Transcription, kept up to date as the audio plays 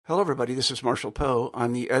Hello, everybody. This is Marshall Poe.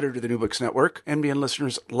 I'm the editor of the New Books Network. NBN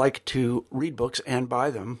listeners like to read books and buy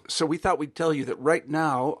them. So we thought we'd tell you that right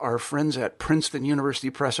now, our friends at Princeton University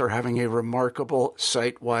Press are having a remarkable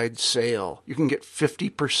site-wide sale. You can get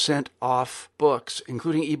 50% off books,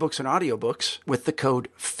 including ebooks and audiobooks, with the code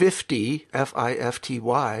 50,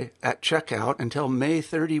 F-I-F-T-Y, at checkout until May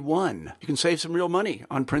 31. You can save some real money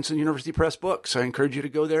on Princeton University Press books. I encourage you to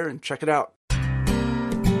go there and check it out.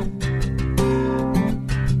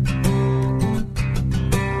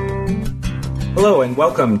 Hello and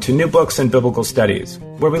welcome to New Books and Biblical Studies,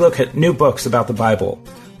 where we look at new books about the Bible,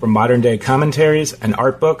 from modern-day commentaries and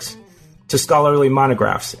art books to scholarly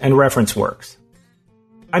monographs and reference works.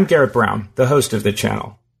 I'm Garrett Brown, the host of the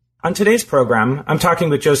channel. On today's program, I'm talking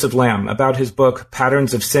with Joseph Lamb about his book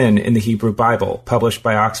Patterns of Sin in the Hebrew Bible, published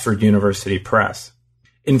by Oxford University Press.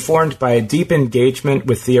 Informed by a deep engagement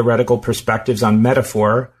with theoretical perspectives on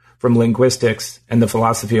metaphor from linguistics and the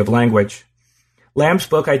philosophy of language, Lamb's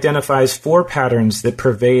book identifies four patterns that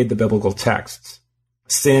pervade the biblical texts: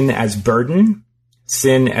 sin as burden,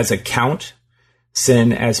 sin as account,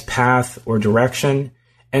 sin as path or direction,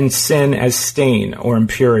 and sin as stain or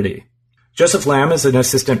impurity. Joseph Lamb is an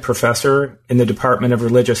assistant professor in the Department of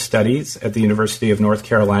Religious Studies at the University of North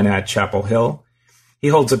Carolina at Chapel Hill. He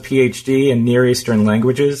holds a PhD in Near Eastern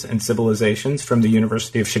Languages and Civilizations from the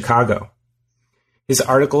University of Chicago. His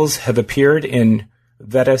articles have appeared in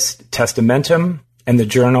Vetus Testamentum and the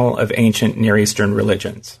Journal of Ancient Near Eastern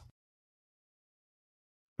Religions.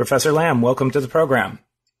 Professor Lamb, welcome to the program.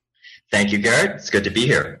 Thank you, Garrett. It's good to be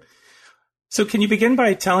here. So can you begin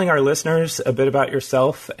by telling our listeners a bit about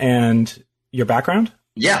yourself and your background?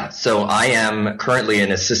 Yeah, so I am currently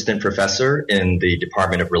an assistant professor in the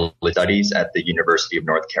Department of Religious Studies at the University of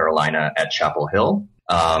North Carolina at Chapel Hill.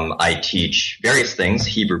 I teach various things: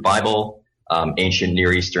 Hebrew Bible, ancient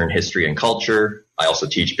Near Eastern history and culture. I also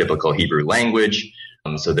teach biblical Hebrew language.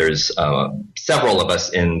 So there's several of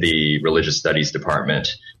us in the religious studies department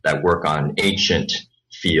that work on ancient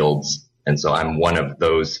fields. And so I'm one of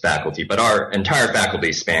those faculty, but our entire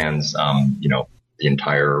faculty spans, the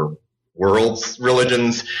entire world's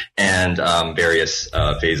religions and various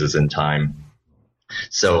phases in time.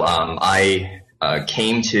 So I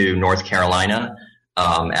came to North Carolina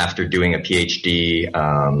after doing a PhD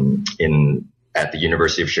at the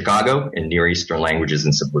University of Chicago in Near Eastern Languages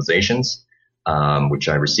and Civilizations, which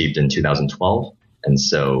I received in 2012. And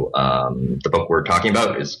so the book we're talking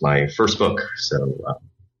about is my first book. So,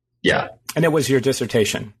 yeah. And it was your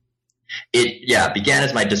dissertation? It began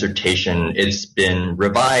as my dissertation. It's been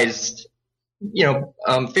revised,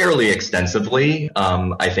 fairly extensively.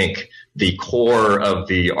 I think the core of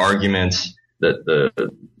the argument, the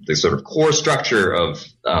sort of core structure of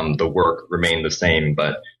the work remained the same,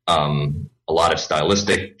 but a lot of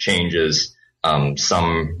stylistic changes,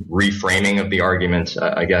 some reframing of the argument,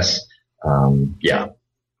 I guess.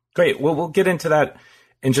 Great. Well, we'll get into that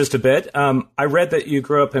in just a bit. I read that you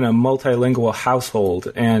grew up in a multilingual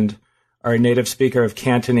household and are a native speaker of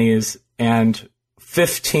Cantonese and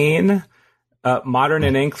 15 modern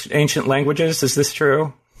and ancient languages. Is this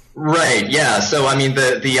true? Right. Yeah. So, I mean,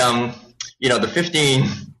 the 15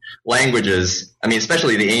 languages,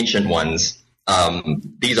 especially the ancient ones,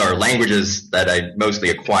 these are languages that I mostly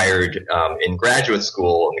acquired in graduate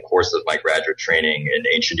school in the course of my graduate training in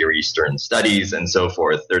ancient Near Eastern studies and so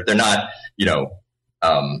forth. They're not,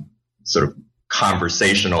 sort of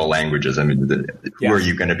conversational languages. Who are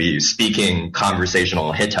you going to be speaking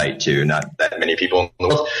conversational Hittite to? Not that many people in the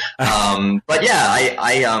world. But yeah,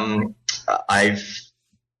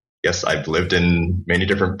 I've lived in many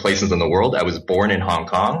different places in the world. I was born in Hong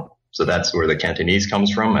Kong. So that's where the Cantonese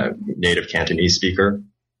comes from, a native Cantonese speaker.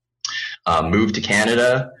 Moved to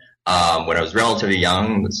Canada when I was relatively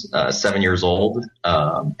young, was 7 years old,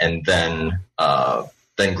 and then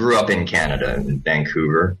grew up in Canada, in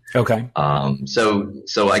Vancouver. Okay.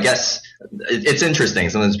 So I guess it's interesting.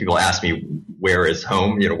 Sometimes people ask me, where is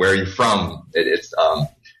home? Where are you from? It's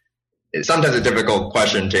sometimes a difficult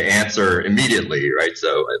question to answer immediately, right?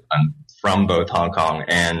 So I'm from both Hong Kong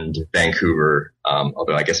and Vancouver,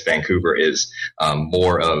 although I guess Vancouver is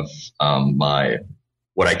more of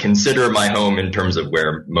what I consider my home in terms of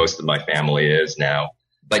where most of my family is now.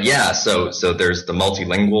 But yeah, so there's the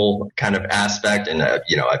multilingual kind of aspect, and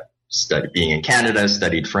I've studied being in Canada,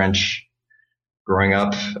 studied French growing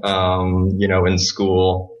up, in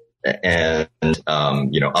school, and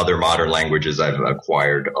other modern languages I've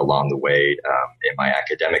acquired along the way in my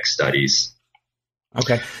academic studies.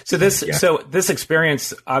 Okay. So this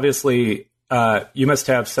experience, obviously, you must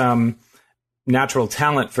have some natural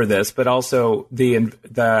talent for this, but also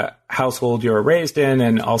the household you were raised in,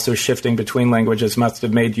 and also shifting between languages must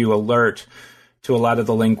have made you alert to a lot of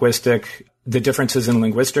the differences in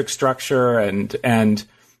linguistic structure, and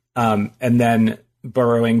then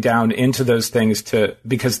burrowing down into those things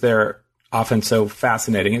because they're often so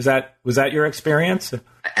fascinating. Was that your experience?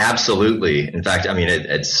 Absolutely. In fact, I mean,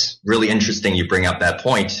 it's really interesting you bring up that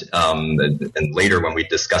point. And later when we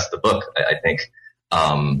discuss the book, I think,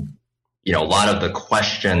 a lot of the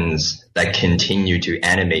questions that continue to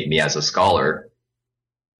animate me as a scholar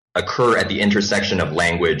occur at the intersection of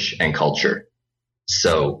language and culture.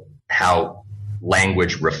 So how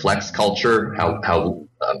language reflects culture, how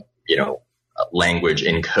language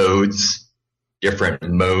encodes different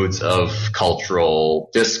modes of cultural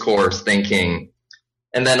discourse, thinking,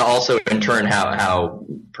 and then also in turn how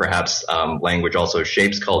perhaps language also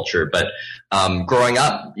shapes culture. But growing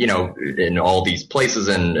up, in all these places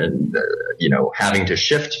and having to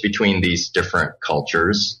shift between these different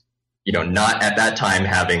cultures, not at that time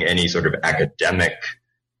having any sort of academic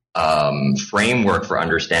framework for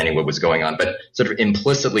understanding what was going on, but sort of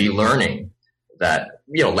implicitly learning that,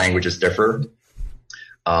 languages differ,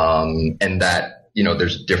 and that,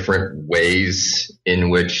 there's different ways in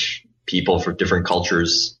which people from different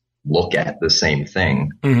cultures look at the same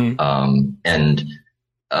thing. Mm-hmm.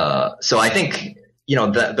 So I think,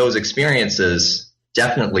 those experiences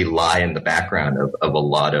definitely lie in the background of a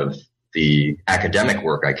lot of the academic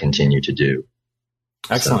work I continue to do.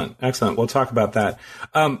 Excellent. We'll talk about that.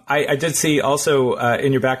 I did see also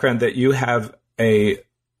in your background that you have a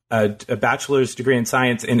bachelor's degree in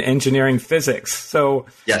science in engineering physics. So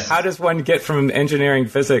yes. How does one get from engineering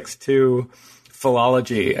physics to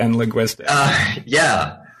philology and linguistics?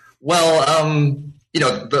 Yeah. Well,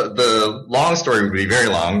 the long story would be very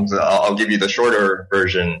long. So I'll give you the shorter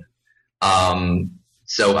version.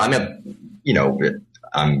 So I'm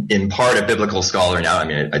in part a biblical scholar now. I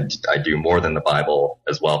mean, I do more than the Bible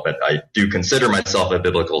as well, but I do consider myself a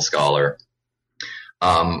biblical scholar.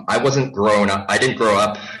 I didn't grow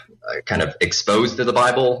up kind of exposed to the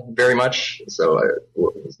Bible very much. So I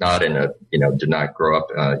was not did not grow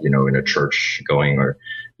up, in a church going or,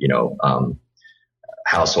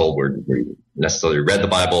 household where we necessarily read the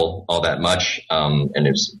Bible all that much. And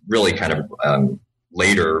it was really kind of,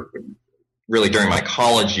 later, really during my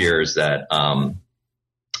college years that,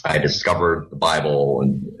 I discovered the Bible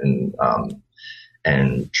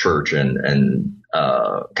and church and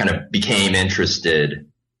kind of became interested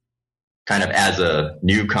kind of as a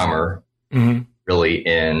newcomer, mm-hmm. really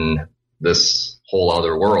in this whole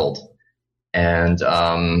other world. And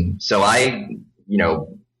so I,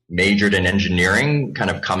 majored in engineering kind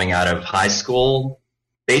of coming out of high school,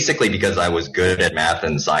 basically because I was good at math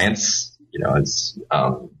and science.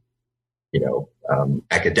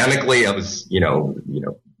 Academically, I was,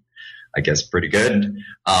 I guess pretty good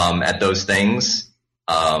at those things.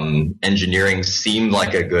 Engineering seemed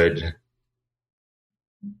like a good,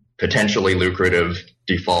 potentially lucrative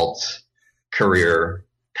default career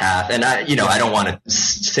path. And I don't want to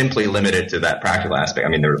simply limit it to that practical aspect. I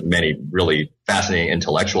mean, there are many really fascinating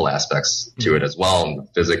intellectual aspects to it as well, and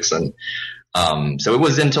physics. And so it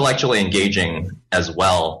was intellectually engaging as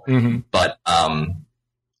well. Mm-hmm. But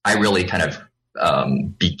I really kind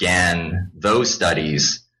of began those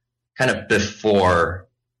studies kind of before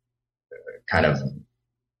kind of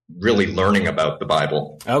really learning about the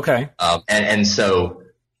Bible. Okay. And so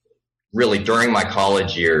really during my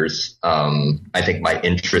college years, I think my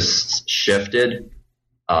interests shifted.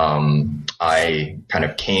 I kind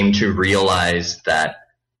of came to realize that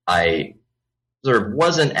I sort of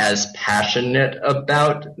wasn't as passionate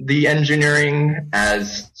about the engineering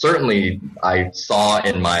as certainly I saw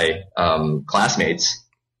in my classmates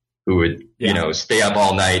who would, stay up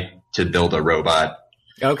all night to build a robot.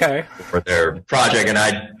 Okay. For their project. And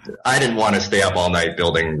I didn't want to stay up all night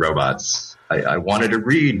building robots. I wanted to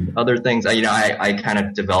read other things. I kind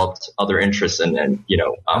of developed other interests and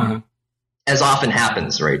uh-huh. As often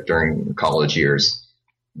happens, right, during college years,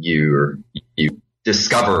 you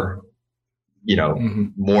discover, mm-hmm.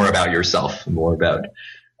 more about yourself, more about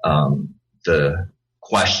the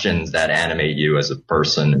questions that animate you as a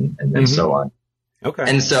person and mm-hmm. so on. Okay.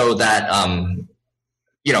 And so that,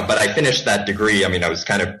 but I finished that degree. I mean, I was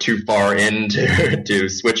kind of too far in to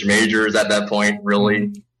switch majors at that point,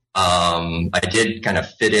 really. I did kind of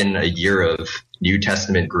fit in a year of New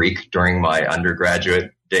Testament Greek during my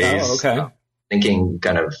undergraduate days. Oh, okay. Thinking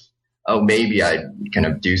kind of, maybe I'd kind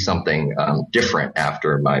of do something different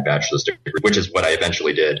after my bachelor's degree, which is what I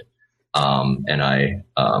eventually did. And I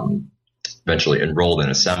eventually enrolled in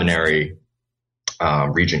a seminary,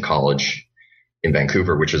 Regent College in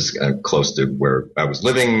Vancouver, which is close to where I was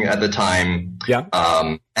living at the time. Yeah.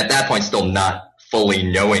 At that point, still not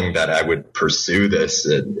fully knowing that I would pursue this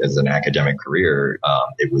as an academic career.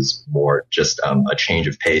 It was more just a change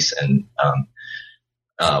of pace and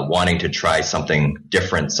wanting to try something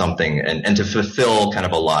different, and to fulfill kind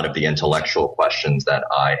of a lot of the intellectual questions that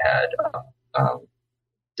I had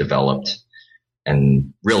developed.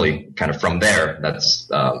 And really kind of from there, that's,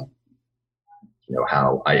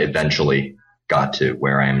 how I eventually got to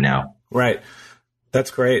where I am now. Right.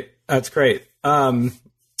 That's great. That's great.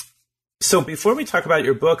 So before we talk about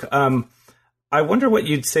your book, I wonder what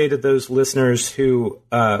you'd say to those listeners who,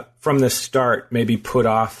 from the start, may be put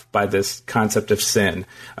off by this concept of sin.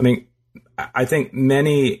 I mean, I think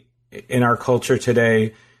many in our culture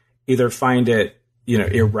today either find it,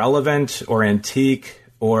 irrelevant or antique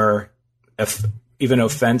or even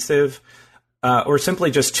offensive, or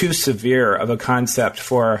simply just too severe of a concept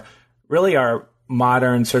for really our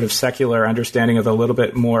modern sort of secular understanding of a little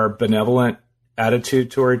bit more benevolent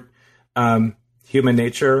attitude toward human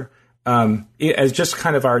nature, as just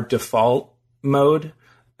kind of our default mode,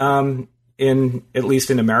 in at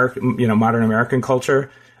least in American, modern American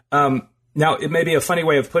culture. Now, it may be a funny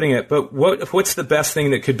way of putting it, but what's the best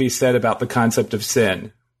thing that could be said about the concept of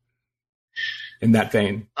sin in that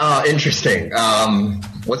vein? Interesting.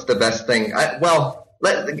 What's the best thing?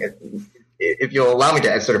 If you'll allow me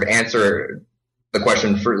to sort of answer the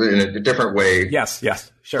question in a different way. Yes,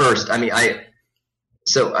 sure. First, I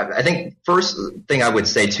think first thing I would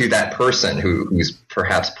say to that person who's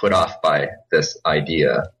perhaps put off by this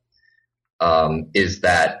idea, is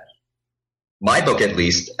that my book, at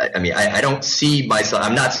least, I don't see myself,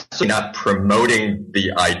 I'm not promoting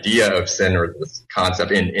the idea of sin or this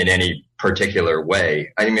concept in any particular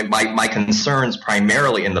way. I mean, my concerns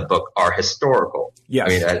primarily in the book are historical. Yes. I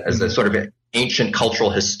mean, as a sort of an ancient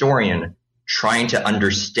cultural historian, trying to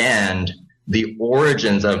understand the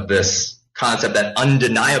origins of this concept that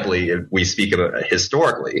undeniably, if we speak about it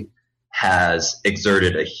historically, has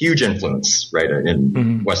exerted a huge influence, right,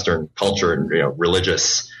 in Western culture and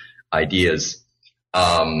religious ideas.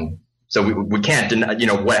 So we can't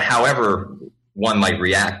deny, however one might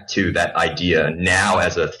react to that idea now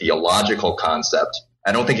as a theological concept.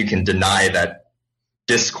 I don't think you can deny that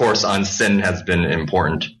discourse on sin has been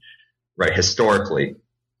important, right, historically.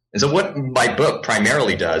 And so what my book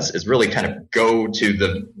primarily does is really kind of go to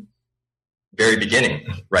the very beginning,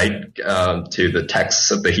 right, to the texts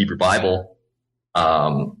of the Hebrew Bible,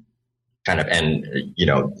 texts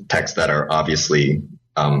that are obviously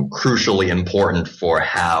crucially important for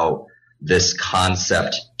how this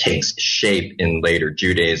concept takes shape in later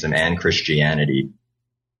Judaism and Christianity.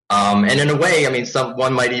 And in a way,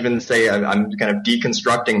 one might even say I'm kind of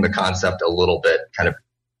deconstructing the concept a little bit, kind of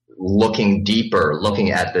looking deeper,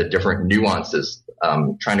 looking at the different nuances,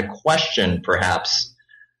 trying to question perhaps,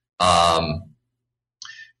 are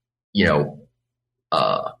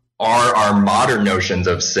our modern notions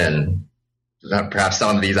of sin, perhaps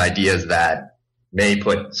some of these ideas that may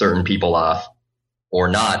put certain people off or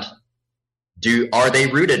not, are they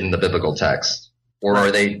rooted in the biblical text or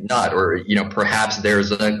are they not? Or, perhaps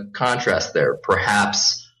there's a contrast there.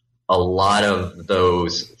 Perhaps a lot of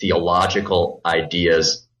those theological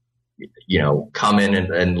ideas, come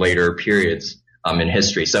in later periods in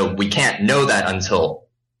history. So we can't know that until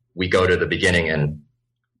we go to the beginning and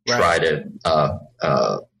try to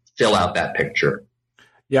fill out that picture.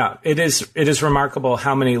 Yeah, it is remarkable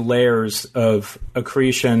how many layers of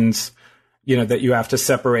accretions, that you have to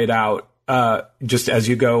separate out just as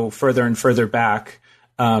you go further and further back.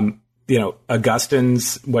 What Augustine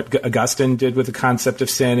did with the concept of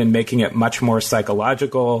sin and making it much more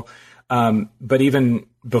psychological. But even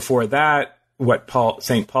before that, what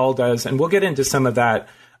St. Paul does, and we'll get into some of that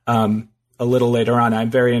a little later on. I'm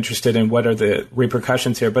very interested in what are the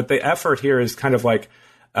repercussions here. But the effort here is kind of like,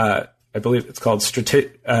 I believe it's called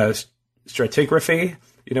stratigraphy,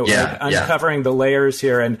 uncovering the layers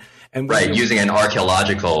here. And using an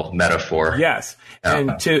archaeological metaphor. Yes.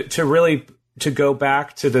 And to really go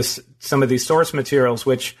back to some of these source materials,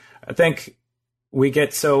 which I think we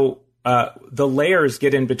get the layers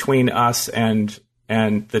get in between us and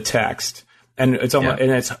the text. And it's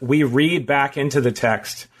almost, we read back into the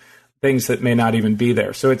text things that may not even be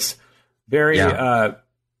there. So it's very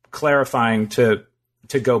clarifying to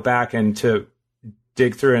go back and to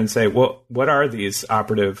dig through and say, well, what are these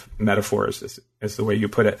operative metaphors, is the way you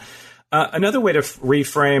put it. Another way to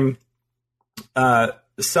reframe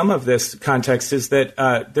some of this context is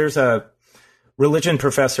that there's a religion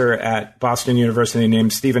professor at Boston University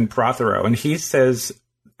named Stephen Prothero, and he says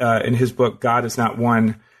in his book, God is Not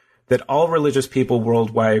One, that all religious people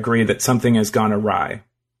worldwide agree that something has gone awry.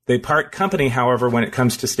 They part company, however, when it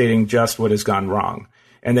comes to stating just what has gone wrong,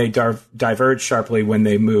 and they diverge sharply when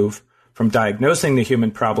they move from diagnosing the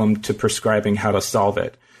human problem to prescribing how to solve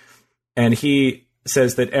it. And he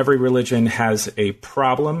says that every religion has a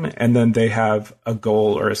problem, and then they have a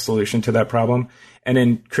goal or a solution to that problem. And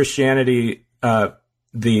in Christianity,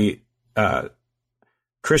 the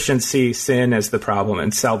Christians see sin as the problem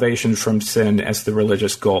and salvation from sin as the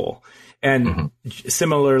religious goal. And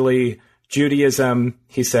similarly, Judaism,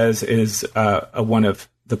 he says, is one of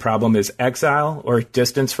the problem is exile or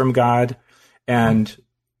distance from God, and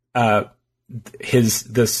the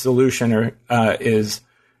solution is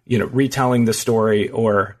retelling the story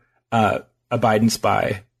or abidance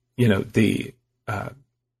by the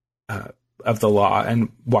of the law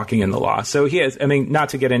and walking in the law. So he has, not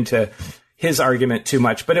to get into his argument too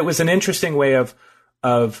much, but it was an interesting way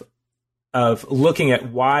of looking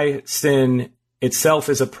at why sin itself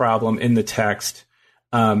is a problem in the text,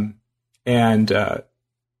 and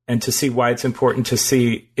to see why it's important to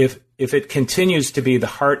see if it continues to be the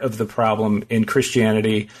heart of the problem in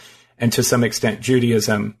Christianity and to some extent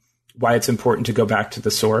Judaism, why it's important to go back to the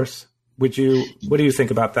source. What do you think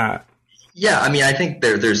about that? Yeah, I think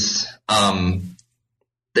there's some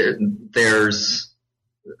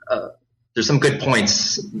good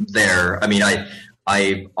points there.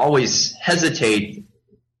 I always hesitate,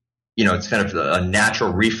 it's kind of a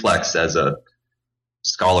natural reflex as a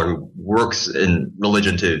scholar who works in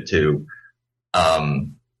religion to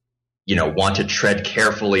want to tread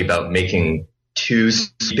carefully about making too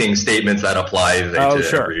sweeping statements that apply to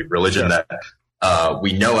every religion that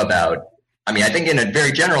we know about. I think in a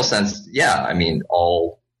very general sense,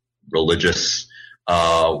 all religious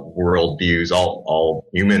worldviews, all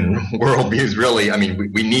human worldviews, really.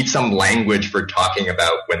 We need some language for talking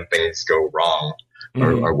about when things go wrong,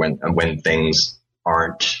 or when things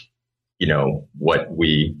aren't, what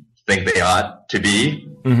we think they ought to be.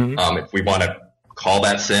 If we want to call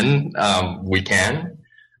that sin, we can.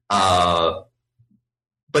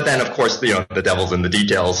 But then, of course, the devil's in the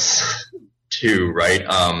details too, right?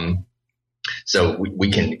 So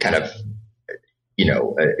we can kind of,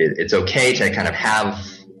 it's okay to kind of have,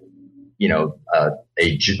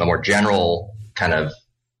 a more general kind of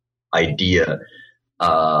idea,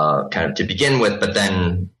 kind of to begin with. But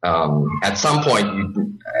then, at some point,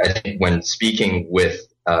 I think when speaking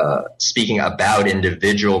about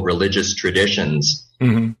individual religious traditions,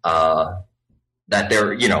 that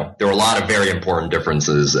there are a lot of very important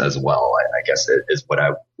differences as well, I guess is what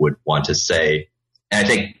I would want to say. And I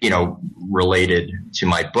think, related to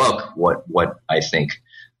my book, what I think,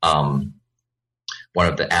 one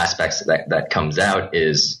of the aspects that comes out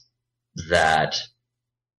is that,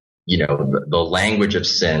 the language of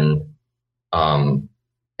sin, and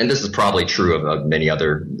this is probably true of many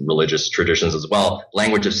other religious traditions as well,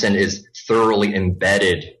 language of sin is thoroughly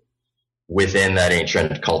embedded within that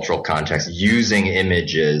ancient cultural context, using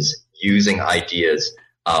images, using ideas,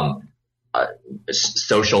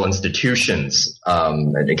 social institutions,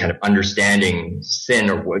 and kind of understanding sin,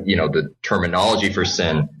 or the terminology for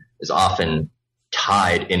sin is often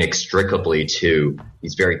tied inextricably to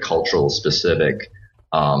these very cultural specific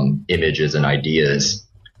images and ideas.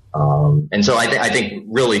 And so I think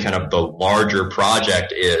really kind of the larger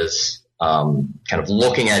project is kind of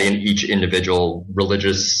looking at each individual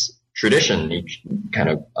religious tradition, each kind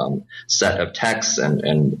of set of texts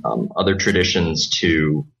and other traditions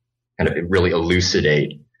to kind of really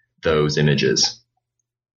elucidate those images.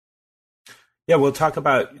 Yeah, we'll talk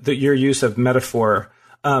about your use of metaphor.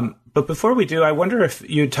 But before we do, I wonder if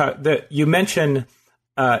you mention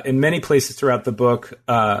in many places throughout the book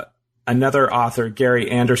another author, Gary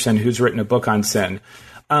Anderson, who's written a book on sin.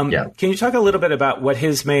 Can you talk a little bit about what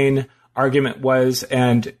his main argument was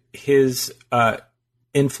and his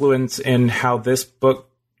influence in how this book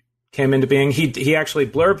came into being? He actually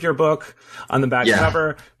blurbed your book on the back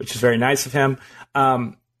cover, which is very nice of him.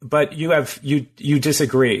 But you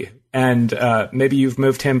disagree, and maybe you've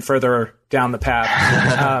moved him further down the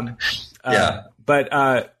path.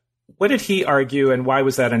 But what did he argue, and why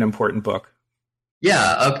was that an important book?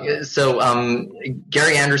 Yeah. Okay. So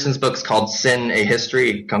Gary Anderson's book is called Sin: A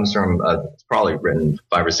History. It comes from it's probably written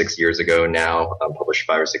 5 or 6 years ago now, published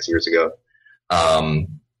 5 or 6 years ago.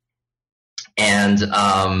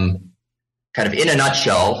 Kind of in a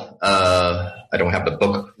nutshell, I don't have the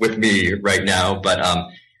book with me right now, but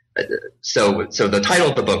so the title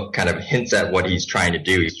of the book kind of hints at what he's trying to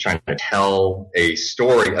do. He's trying to tell a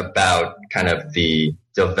story about kind of the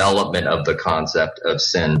development of the concept of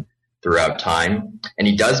sin throughout time. And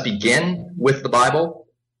he does begin with the Bible.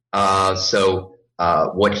 So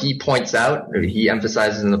what he points out, he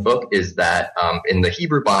emphasizes in the book, is that in the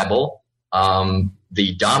Hebrew Bible,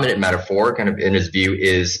 the dominant metaphor, kind of in his view,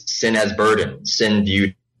 is sin as burden. Sin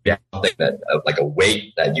viewed as something that, like a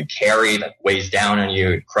weight that you carry that weighs down on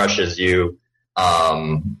you, it crushes you,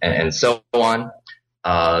 and so on.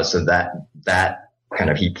 So that kind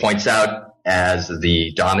of he points out as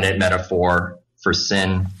the dominant metaphor for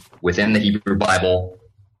sin within the Hebrew Bible.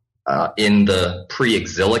 In the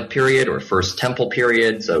pre-exilic period or first temple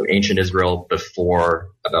period, so ancient Israel before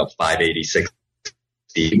about 586,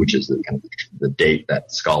 which is the, kind of the date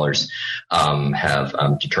that scholars have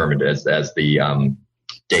determined as the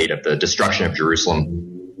date of the destruction of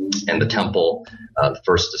Jerusalem and the temple, the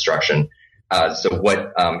first destruction. So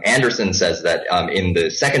what Anderson says that in the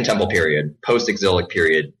second temple period, post-exilic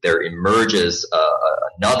period, there emerges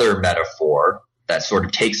another metaphor that sort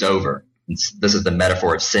of takes over. This is the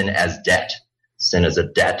metaphor of sin as debt. Sin as a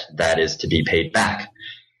debt that is to be paid back.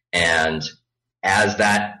 And as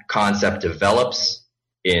that concept develops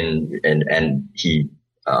and he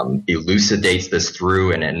elucidates this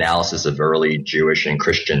through an analysis of early Jewish and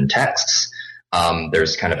Christian texts,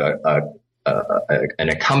 there's kind of an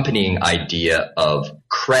accompanying idea of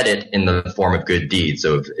credit in the form of good deeds.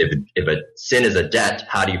 So if a sin is a debt,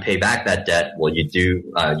 how do you pay back that debt? Well, you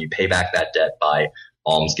pay back that debt by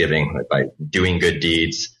almsgiving, by doing good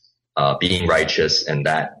deeds, being righteous, and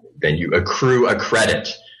that then you accrue a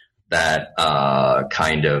credit that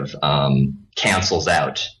kind of cancels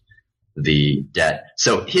out the debt.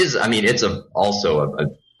 So it's also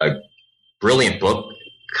a brilliant book,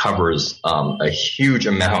 covers a huge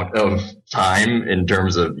amount of time in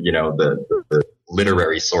terms of the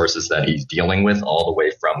literary sources that he's dealing with, all the way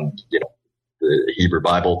from the Hebrew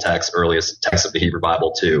Bible text, earliest text of the Hebrew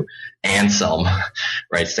Bible, to Anselm,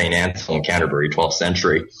 right? St. Anselm, Canterbury, 12th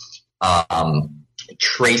century,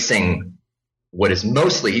 tracing what is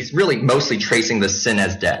he's really mostly tracing the sin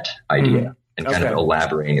as debt idea and kind of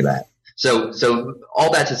elaborating that. So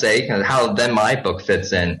all that to say, kind of how then my book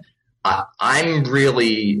fits in, I'm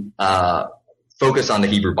really focused on the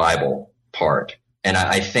Hebrew Bible part. And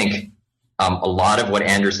I think a lot of what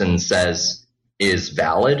Anderson says is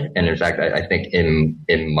valid. And in fact, I think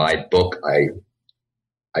in my book, I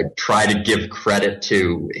try to give credit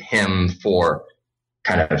to him for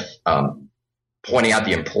kind of pointing out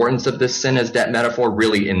the importance of this sin as debt metaphor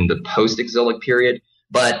really in the post-exilic period.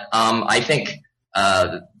 But I think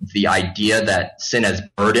the idea that sin as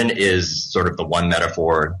burden is sort of the one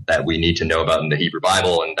metaphor that we need to know about in the Hebrew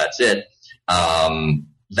Bible, and that's it.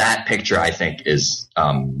 That picture, I think, is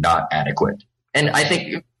not adequate. And I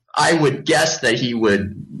think I would guess that he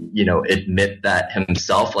would, admit that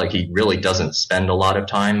himself. Like, he really doesn't spend a lot of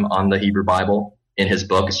time on the Hebrew Bible in his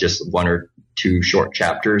book. It's just one or two short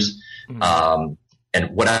chapters. Mm-hmm. And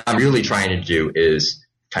what I'm really trying to do is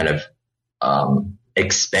kind of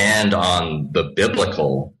expand on the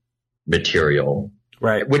biblical material,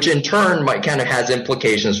 right? Which in turn might kind of has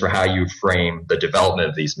implications for how you frame the development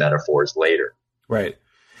of these metaphors later. Right.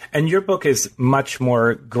 And your book is much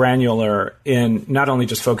more granular in not only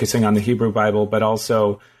just focusing on the Hebrew Bible, but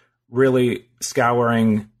also really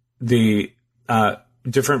scouring the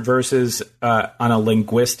different verses on a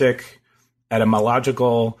linguistic,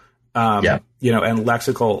 etymological, and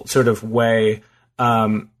lexical sort of way.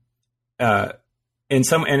 In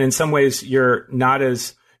some ways, you're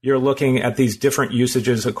looking at these different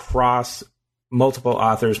usages across multiple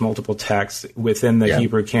authors, multiple texts within the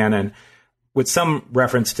Hebrew canon, with some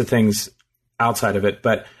reference to things outside of it,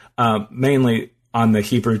 but mainly on the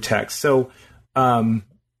Hebrew text. So,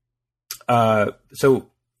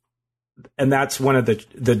 and that's one of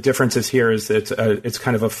the differences here is that it's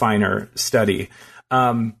kind of a finer study.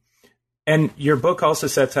 And your book also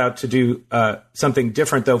sets out to do something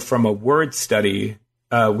different, though, from a word study,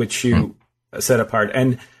 which you set apart,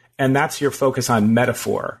 and that's your focus on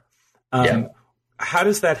metaphor. How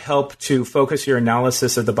does that help to focus your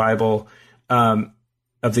analysis of the Bible? Of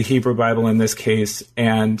the Hebrew Bible in this case,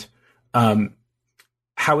 and how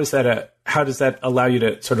does that allow you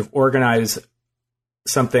to sort of organize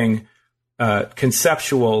something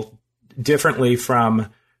conceptual differently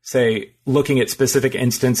from, say, looking at specific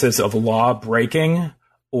instances of law breaking,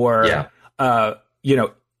 or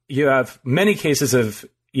you have many cases of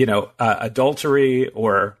adultery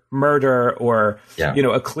or murder or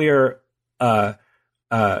a clear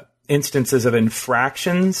instances of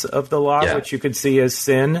infractions of the law, which you could see as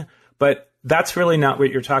sin, but that's really not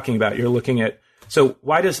what you're talking about. You're looking at, so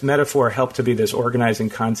why does metaphor help to be this organizing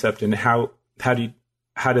concept, and how did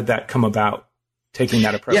that come about, taking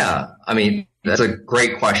that approach? Yeah, I mean, that's a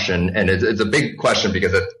great question, and it's a big question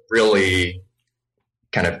because it really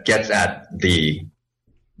kind of gets at the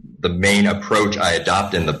the main approach I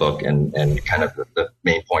adopt in the book and kind of the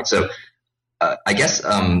main point. So I guess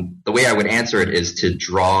the way I would answer it is to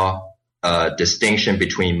draw a distinction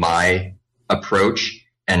between my approach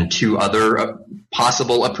and two other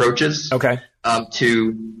possible approaches. Okay.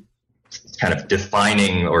 To kind of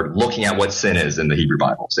defining or looking at what sin is in the Hebrew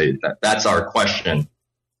Bible. So that's our question.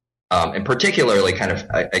 And particularly kind of,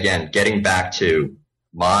 again, getting back to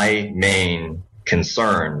my main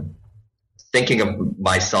concern, thinking of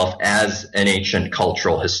myself as an ancient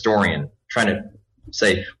cultural historian, trying to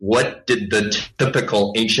say, what did the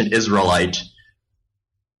typical ancient Israelite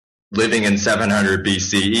living in 700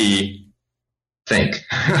 BCE think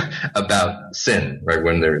about sin, right,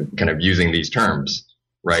 when they're kind of using these terms,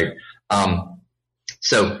 right?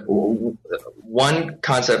 So one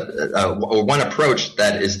concept or one approach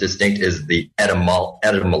that is distinct is the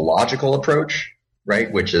etymological approach,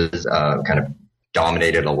 right, which is kind of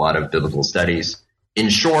dominated a lot of biblical studies. In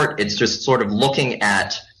short, it's just sort of looking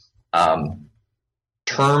at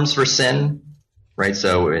terms for sin, right?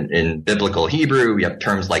 So in biblical Hebrew, we have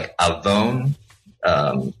terms like avon,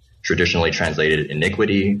 traditionally translated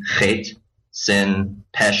iniquity, chet, sin,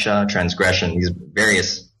 pesha, transgression, these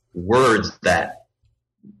various words that,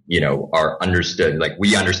 you know, are understood, like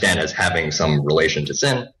we understand as having some relation to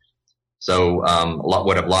sin. So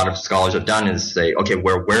what a lot of scholars have done is say, okay,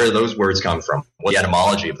 where do those words come from? What's the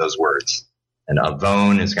etymology of those words? And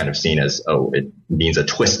avon is kind of seen as, it means a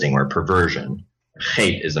twisting or a perversion.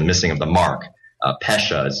 Chet is a missing of the mark.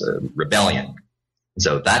 Pesha is a rebellion.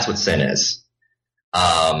 So that's what sin is.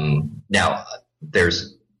 Now,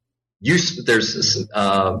 there's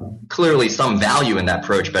clearly some value in that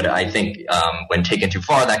approach, but I think when taken too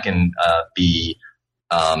far, that can be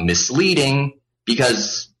misleading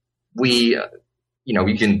because we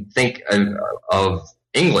can think of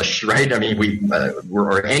English, right? I mean,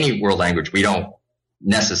 or any world language, we don't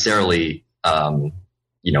necessarily,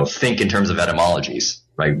 think in terms of etymologies,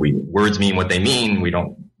 right? Words mean what they mean.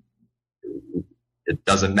 It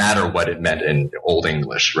doesn't matter what it meant in Old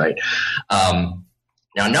English, right?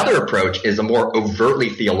 Now, another approach is a more overtly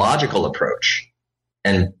theological approach.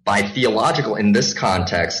 And by theological in this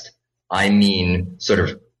context, I mean sort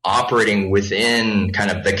of operating within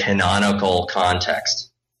kind of the canonical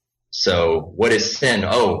context. So what is sin?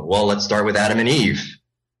 Oh, well, let's start with Adam and Eve,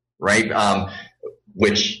 right?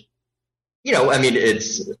 Which,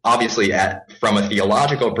 it's obviously from a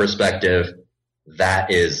theological perspective,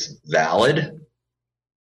 that is valid.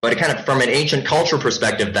 But kind of from an ancient cultural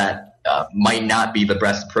perspective, that might not be the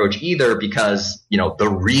best approach either because, the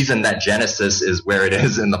reason that Genesis is where it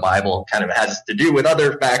is in the Bible kind of has to do with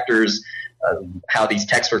other factors, how these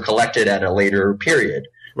texts were collected at a later period,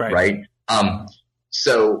 right?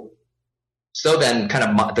 So then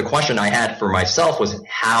kind of the question I had for myself was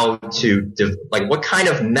how to, what kind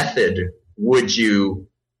of method would you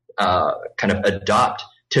kind of adopt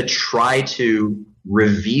to try to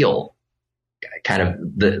reveal kind of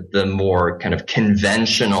the more kind of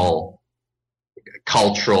conventional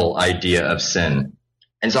cultural idea of sin?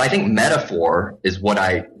 And so I think metaphor is what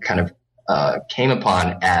I kind of came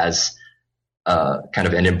upon as kind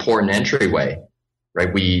of an important entryway, right?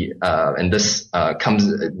 And this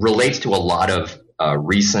relates to a lot of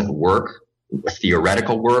recent work,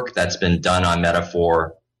 theoretical work that's been done on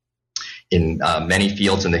metaphor in many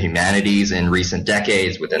fields in the humanities in recent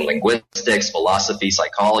decades, within linguistics, philosophy,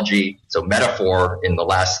 psychology. So metaphor in the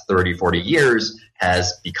last 30, 40 years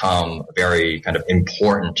has become a very kind of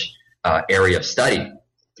important area of study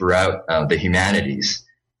throughout the humanities.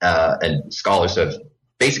 And scholars have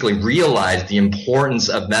basically realized the importance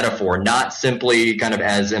of metaphor, not simply kind of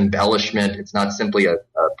as embellishment. It's not simply a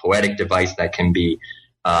poetic device that can be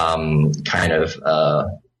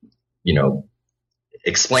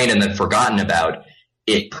explained and then forgotten about.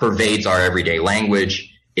 It pervades our everyday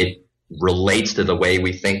language. It relates to the way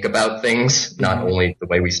we think about things, not only the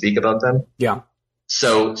way we speak about them. Yeah.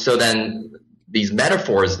 So then these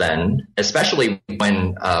metaphors then, especially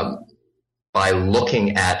when by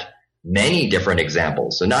looking at many different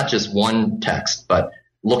examples, so not just one text, but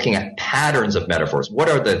looking at patterns of metaphors. What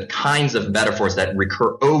are the kinds of metaphors that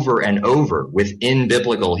recur over and over within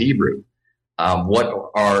biblical Hebrew?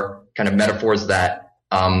 What are kind of metaphors that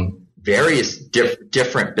various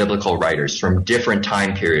different biblical writers from different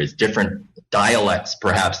time periods, different dialects,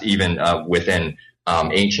 perhaps even within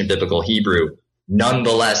ancient biblical Hebrew,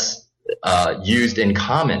 nonetheless used in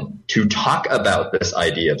common to talk about this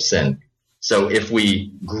idea of sin? So if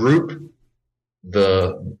we group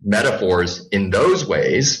the metaphors in those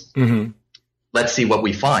ways, let's see what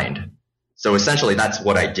we find. So essentially that's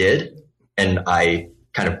what I did. And I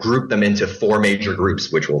kind of group them into 4 major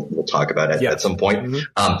groups, which we'll talk about at some point.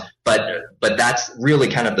 Mm-hmm. But that's really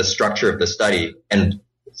kind of the structure of the study. And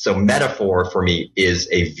so metaphor for me is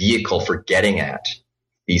a vehicle for getting at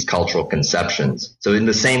these cultural conceptions. So in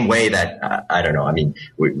the same way that, I don't know, I mean,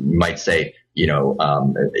 we might say,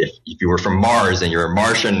 if you were from Mars and you're a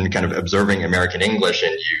Martian kind of observing American English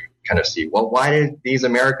and you kind of see, well, why did these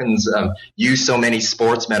Americans use so many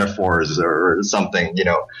sports metaphors or something,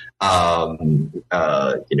 talk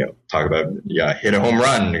about, hit a home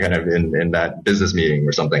run kind of in that business meeting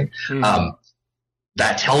or something. Mm.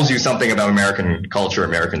 That tells you something about American culture,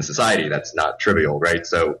 American society. That's not trivial, right?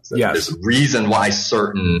 So yes. There's a reason why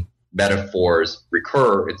certain metaphors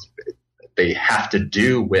recur. They have to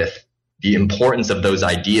do with the importance of those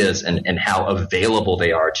ideas and how available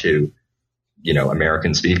they are to,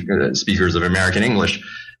 American speakers of American English.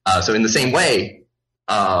 So in the same way,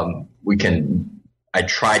 I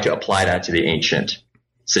try to apply that to the ancient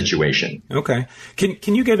situation. Okay.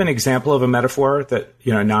 Can you give an example of a metaphor that,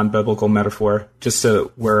 non-biblical metaphor, just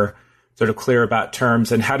so we're sort of clear about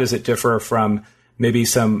terms, and how does it differ from maybe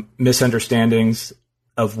some misunderstandings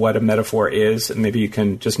of what a metaphor is? And maybe you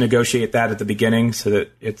can just negotiate that at the beginning so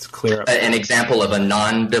that it's clear. An example of a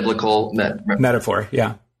non-biblical metaphor.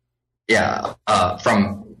 Yeah. Yeah.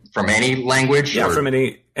 From any language? Yeah. Or? From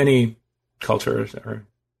any culture or.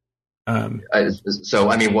 So,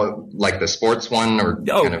 I mean, what, like the sports one or?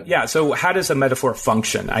 Oh, kind of... yeah. So how does a metaphor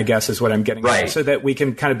function, I guess, is what I'm getting at, so that we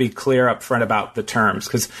can kind of be clear up front about the terms.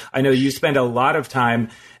 Because I know you spend a lot of time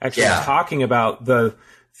actually talking about the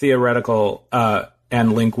theoretical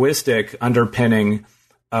and linguistic underpinning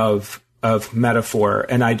of metaphor.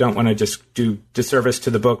 And I don't want to just do disservice to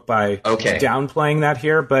the book by downplaying that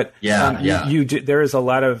here. But you do, there is a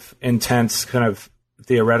lot of intense kind of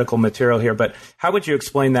theoretical material here. But how would you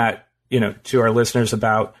explain that, to our listeners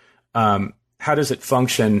about how does it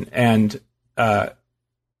function and,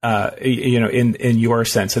 in your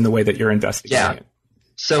sense, in the way that you're investigating it?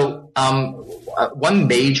 So one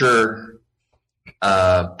major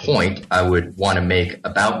point I would want to make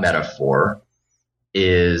about metaphor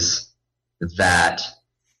is that,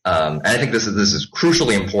 and I think this is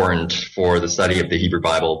crucially important for the study of the Hebrew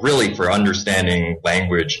Bible, really for understanding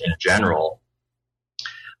language in general.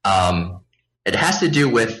 It has to do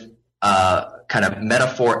with kind of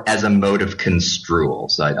metaphor as a mode of construal.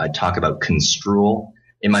 So I talk about construal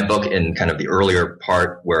in my book in kind of the earlier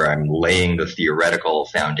part where I'm laying the theoretical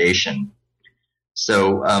foundation.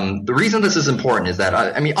 So the reason this is important is that,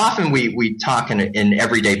 often we talk in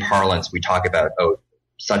everyday parlance, we talk about,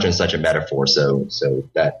 such and such a metaphor. So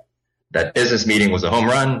that business meeting was a home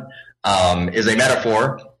run is a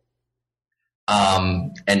metaphor.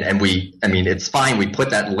 And it's fine. We put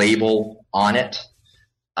that label on it.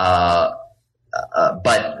 But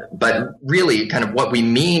really kind of what we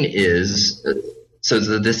mean is, so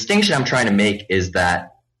the distinction I'm trying to make is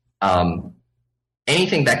that,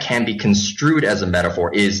 anything that can be construed as a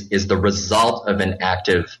metaphor is the result of an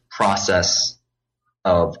active process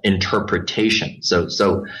of interpretation.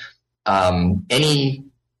 So any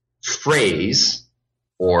phrase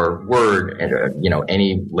or word,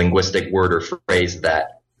 any linguistic word or phrase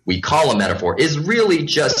that we call a metaphor is really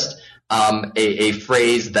just a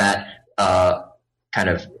phrase that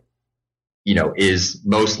is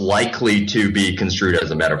most likely to be construed as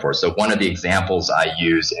a metaphor. So one of the examples I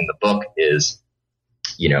use in the book is,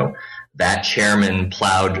 that chairman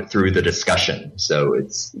plowed through the discussion. So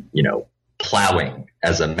it's, plowing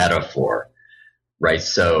as a metaphor, right?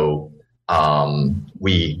 So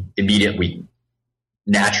we immediately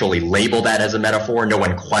naturally label that as a metaphor. No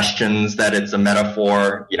one questions that it's a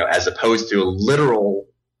metaphor, as opposed to a literal,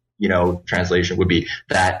 translation would be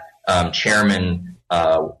that chairman,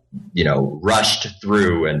 rushed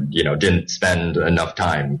through and, didn't spend enough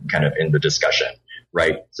time kind of in the discussion,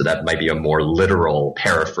 right? So that might be a more literal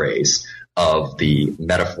paraphrase of the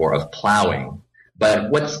metaphor of plowing. But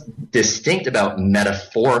what's distinct about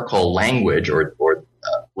metaphorical language or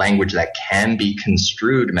language that can be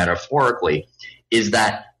construed metaphorically is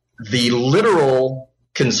that the literal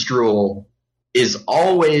construal is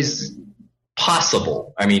always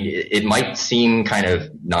possible. It might seem kind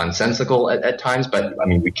of nonsensical at times, but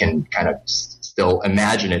we can kind of still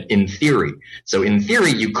imagine it in theory. So in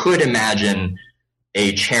theory, you could imagine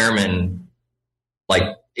a chairman like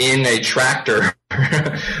in a tractor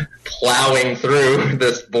plowing through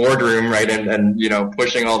this boardroom, right, and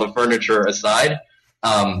pushing all the furniture aside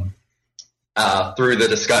through the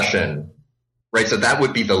discussion, right? So that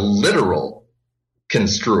would be the literal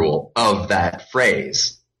construal of that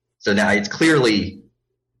phrase. So now it's clearly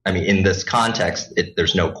I mean, in this context,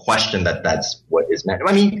 there's no question that that's what is meant.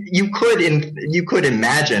 I mean, you could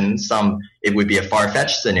imagine it would be a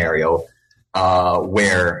far-fetched scenario,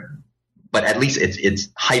 but at least it's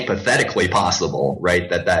hypothetically possible, right?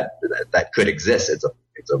 That could exist.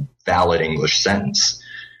 It's a valid English sentence,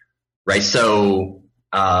 right? So,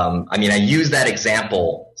 I mean, I use that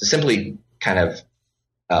example to simply kind of,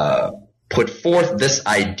 put forth this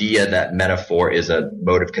idea that metaphor is a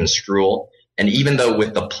mode of construal. And even though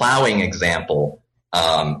with the plowing example,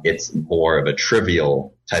 it's more of a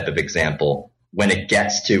trivial type of example, when it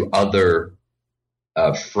gets to other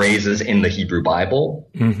phrases in the Hebrew Bible,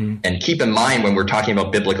 and keep in mind when we're talking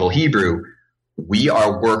about biblical Hebrew, we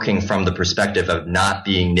are working from the perspective of not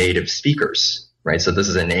being native speakers, right? So this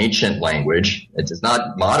is an ancient language. It's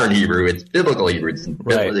not modern Hebrew. It's biblical Hebrew. It's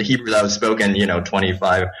the Hebrew that was spoken,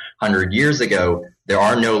 2,500 years ago. There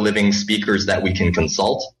are no living speakers that we can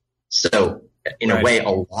consult. So in a way, a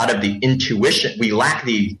lot of the intuition, we lack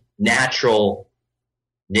the natural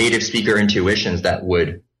native speaker intuitions that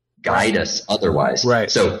would guide us otherwise. Right.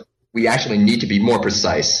 So we actually need to be more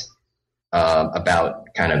precise about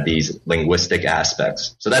kind of these linguistic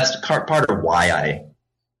aspects. So that's part of why I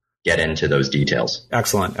get into those details.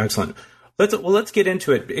 Excellent. Let's get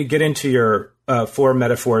into it. Get into your 4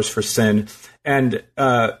 metaphors for sin, and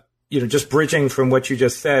just bridging from what you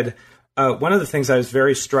just said. One of the things I was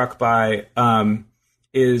very struck by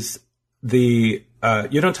is you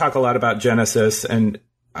don't talk a lot about Genesis, and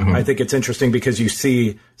I think it's interesting because you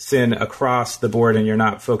see sin across the board, and you're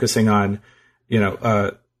not focusing on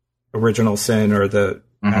original sin or the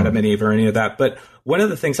Adam and Eve or any of that. But one of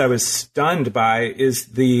the things I was stunned by is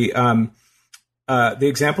the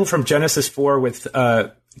example from Genesis 4 with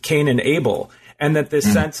Cain and Abel, and that this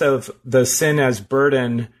sense of the sin as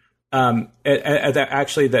burden,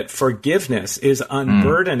 that forgiveness is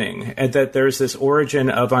unburdening, and that there's this origin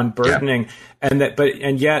of unburdening,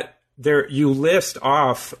 and yet there you list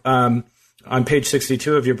off on page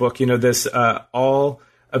 62 of your book, this all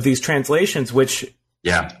of these translations which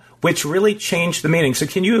really change the meaning. So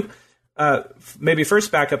can you maybe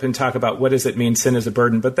first back up and talk about what does it mean sin is a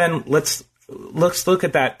burden, but then let's look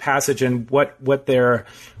at that passage and what's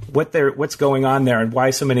going on there, and why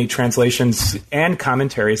so many translations and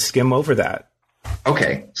commentaries skim over that.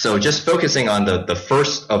 Okay, so just focusing on the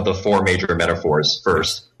first of the 4 major metaphors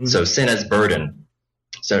first. So sin as burden.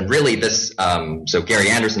 So really this, so Gary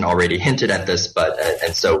Anderson already hinted at this, but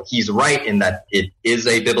and so he's right in that it is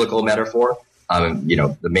a biblical metaphor.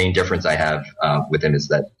 The main difference I have with him is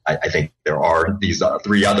that I think there are these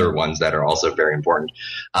 3 other ones that are also very important.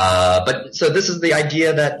 But so this is the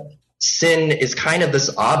idea that sin is kind of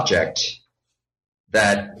this object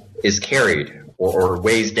that is carried or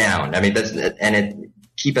weighs down. I mean,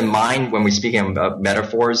 keep in mind when we speak about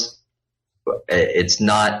metaphors, it's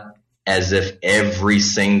not as if every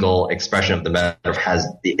single expression of the metaphor has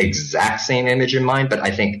the exact same image in mind, but I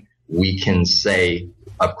think we can say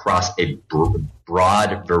across a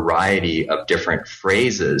broad variety of different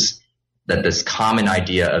phrases that this common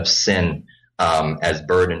idea of sin as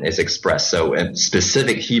burden is expressed. So in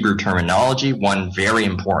specific Hebrew terminology, one very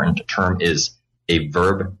important term is a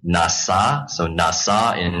verb nasa. So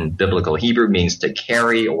nasa in biblical Hebrew means to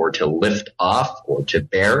carry or to lift off or to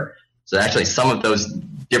bear. So actually some of those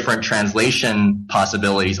different translation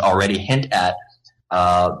possibilities already hint at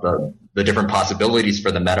the different possibilities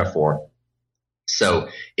for the metaphor. So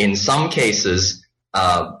in some cases,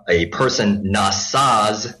 a person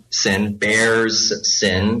nasas sin, bears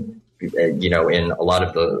sin, in a lot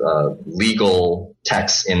of the legal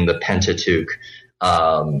texts in the Pentateuch,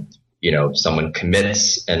 someone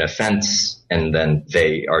commits an offense and then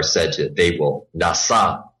they are said they will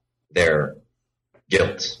nasa their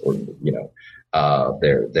guilt or,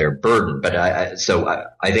 their burden. But I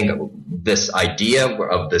think this idea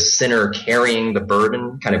of the sinner carrying the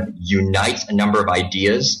burden kind of unites a number of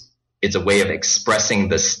ideas. It's a way of expressing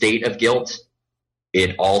the state of guilt.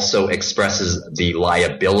 It also expresses the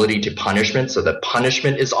liability to punishment, so that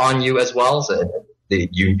punishment is on you as well. So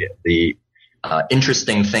the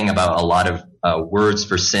interesting thing about a lot of words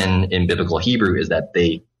for sin in biblical Hebrew is that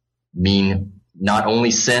they mean not only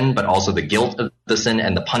sin, but also the guilt of the sin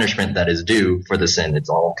and the punishment that is due for the sin. It's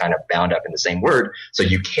all kind of bound up in the same word. So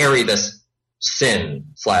you carry this sin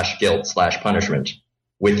 / guilt / punishment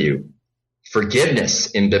with you. Forgiveness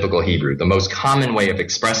in biblical Hebrew, the most common way of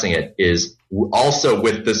expressing it is also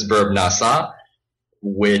with this verb nasa,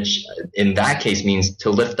 which in that case means to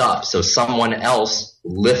lift up. So someone else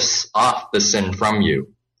lifts off the sin from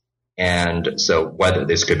you. And so whether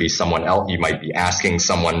this could be someone else, you might be asking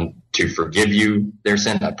someone to forgive you their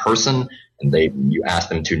sin, a person, and you ask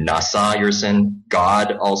them to nasa your sin.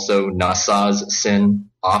 God also nasas sin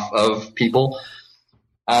off of people.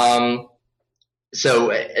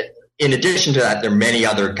 So in addition to that, there are many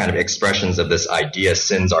other kind of expressions of this idea.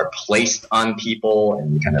 Sins are placed on people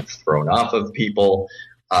and kind of thrown off of people.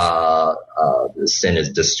 Sin is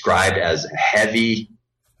described as heavy,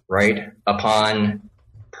 right, upon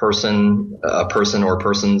a person or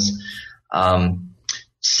persons.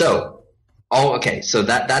 So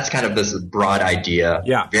that's kind of this broad idea.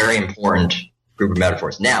 Yeah. Very important group of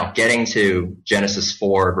metaphors. Now, getting to Genesis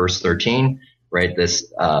 4, verse 13, right,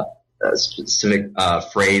 this specific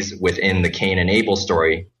phrase within the Cain and Abel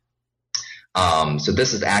story. So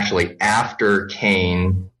this is actually after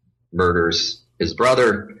Cain murders his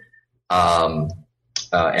brother and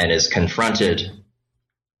is confronted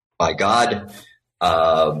by God.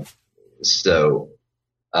 And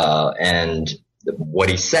what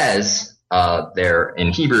he says there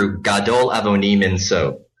in Hebrew, Gadol Avoni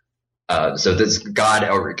Minso. So this God,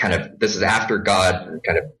 or this is after God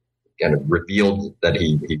kind of revealed that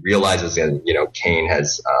he realizes that, Cain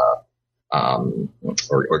has,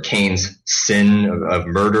 or Cain's sin of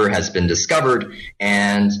murder has been discovered.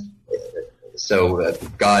 And so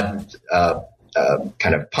God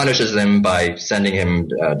kind of punishes him by sending him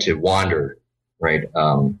to wander, right?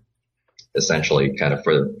 Essentially kind of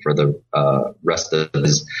for the rest of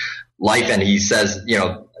his life. And he says,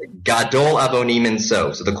 Gadol Avoni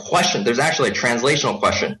Minso. So the question, there's actually a translational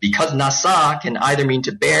question, because nasa can either mean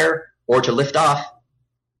to bear or to lift off.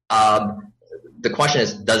 The question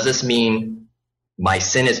is, does this mean my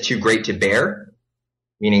sin is too great to bear?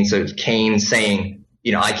 Meaning, so Cain saying,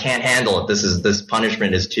 I can't handle it. This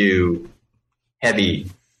punishment is too heavy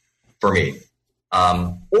for me.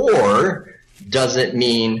 Or does it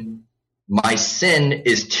mean my sin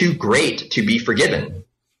is too great to be forgiven?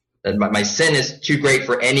 That my sin is too great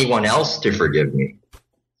for anyone else to forgive me?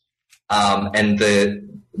 And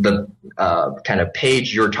the kind of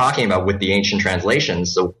page you're talking about with the ancient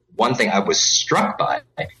translations. So one thing I was struck by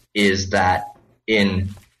is that in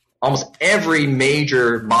almost every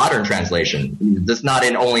major modern translation, that's not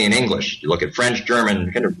only in English. You look at French,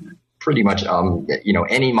 German, kind of pretty much,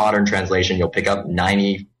 any modern translation you'll pick up,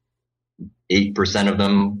 98% of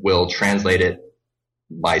them will translate it,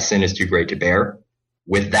 my sin is too great to bear,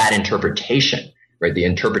 with that interpretation, right? The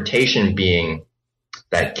interpretation being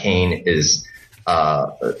that Cain is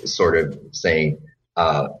sort of saying,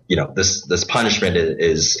 this punishment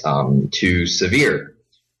is too severe.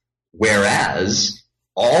 Whereas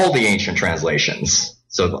all the ancient translations,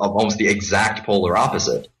 so almost the exact polar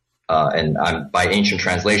opposite, and by ancient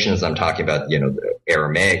translations, I'm talking about, the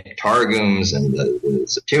Aramaic Targums and the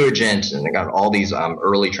Septuagint, and I got all these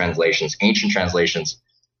early translations, ancient translations,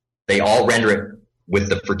 they all render it with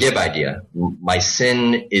the forgive idea. My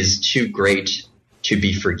sin is too great to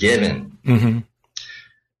be forgiven. Mm-hmm.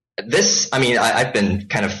 I've been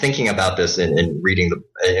kind of thinking about this in writing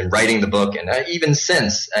the book, and even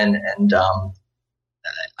since,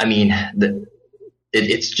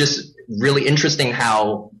 it's just really interesting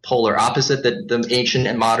how polar opposite that the ancient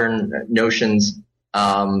and modern notions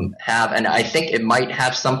have, and I think it might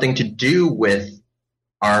have something to do with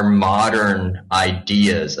our modern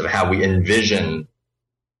ideas of how we envision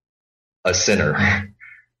a sinner,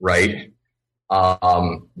 right?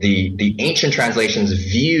 The ancient translations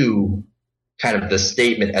view kind of the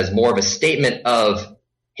statement as more of a statement of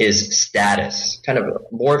his status, kind of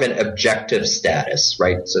more of an objective status,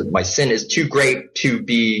 right? So my sin is too great to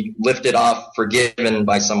be lifted off, forgiven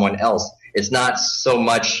by someone else. It's not so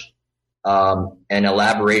much an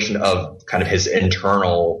elaboration of kind of his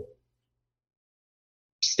internal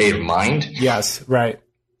state of mind. Yes, right.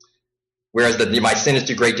 Whereas my sin is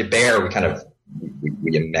too great to bear,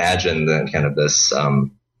 we imagine the kind of this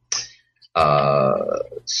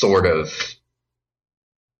sort of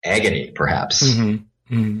agony, perhaps. Mm-hmm.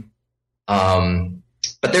 Mm-hmm.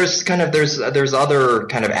 But there's other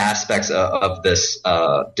kind of aspects of this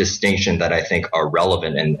distinction that I think are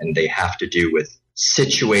relevant, and they have to do with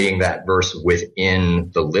situating that verse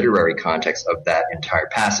within the literary context of that entire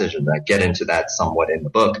passage, and I get into that somewhat in the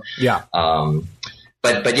book. Yeah.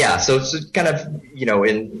 But yeah, so it's kind of,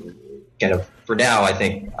 for now, I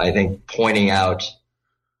think pointing out,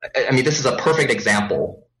 this is a perfect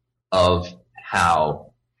example of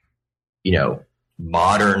how,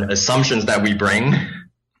 modern assumptions that we bring,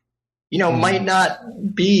 might not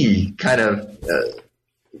be kind of,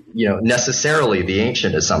 necessarily the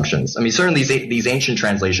ancient assumptions. Certainly these ancient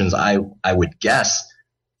translations, I would guess,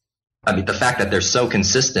 the fact that they're so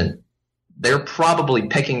consistent, they're probably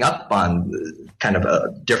picking up on kind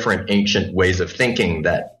of different ancient ways of thinking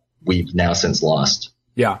that we've now since lost.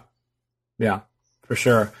 Yeah. Yeah, for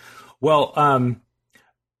sure. Well,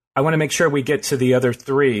 I want to make sure we get to the other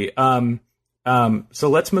three. So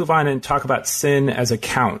let's move on and talk about sin as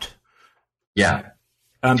account. Yeah.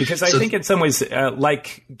 Because I think in some ways,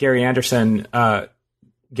 like Gary Anderson's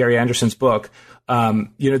book,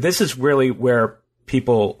 this is really where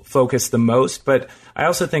people focus the most. But I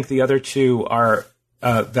also think the other two are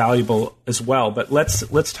valuable as well. But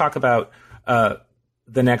let's talk about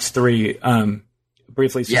the next three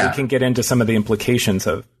briefly, so we can get into some of the implications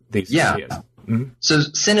of these ideas. Mm-hmm. So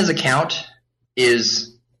sin as account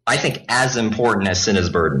is, I think, as important as sin as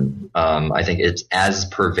burden. I think it's as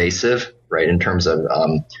pervasive, right, in terms of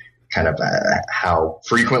how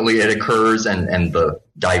frequently it occurs and the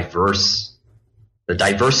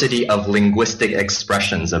diversity of linguistic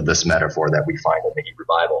expressions of this metaphor that we find in the Hebrew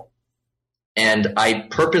Bible. And I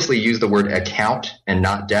purposely use the word account and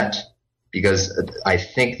not debt because I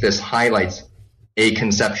think this highlights a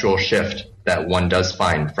conceptual shift that one does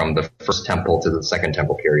find from the First Temple to the Second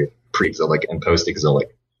Temple period, pre-exilic and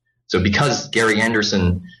post-exilic. So because Gary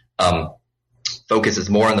Anderson focuses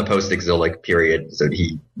more on the post-exilic period, so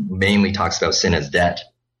he mainly talks about sin as debt.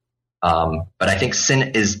 But I think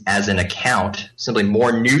sin is as an account, simply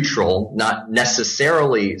more neutral, not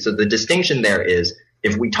necessarily. So the distinction there is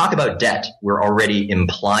if we talk about debt, we're already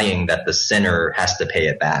implying that the sinner has to pay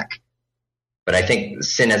it back. But I think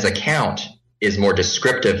sin as account is more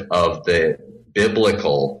descriptive of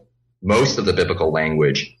most of the biblical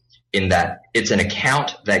language, in that it's an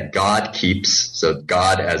account that God keeps. So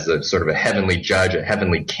God as a sort of a heavenly judge, a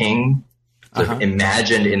heavenly king, sort of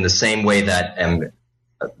imagined in the same way that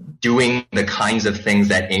doing the kinds of things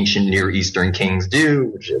that ancient Near Eastern kings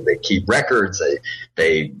do, which they keep records,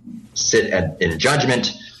 they sit in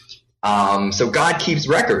judgment. So God keeps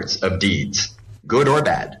records of deeds, good or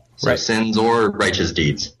bad, so sins or righteous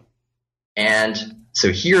deeds. And so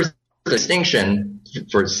here's the distinction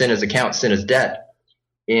for sin as account, sin as debt.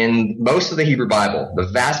 In most of the Hebrew Bible, the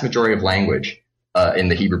vast majority of language in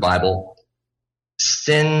the Hebrew Bible,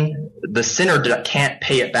 the sinner can't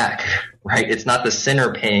pay it back, right? It's not the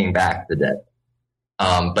sinner paying back the debt,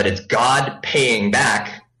 but it's God paying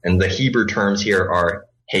back. And the Hebrew terms here are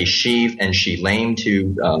heshiv and shilem,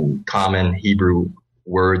 two common Hebrew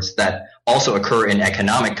words that also occur in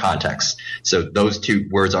economic contexts. So those two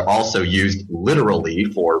words are also used literally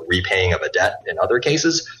for repaying of a debt in other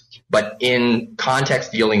cases. But in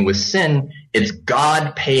context dealing with sin, it's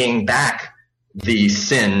God paying back the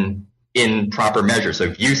sin in proper measure. So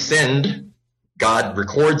if you sinned, God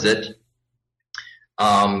records it.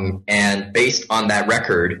 And based on that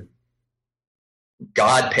record,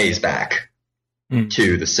 God pays back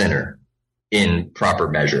to the sinner in proper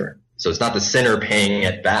measure. So it's not the sinner paying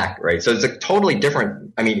it back, right? So it's a totally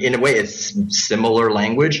different, in a way it's similar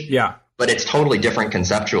language, but it's totally different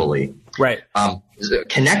conceptually. Right.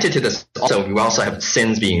 Connected to this also, we also have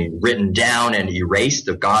sins being written down and erased.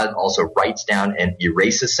 So God also writes down and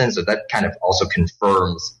erases sins. So that kind of also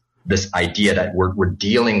confirms this idea that we're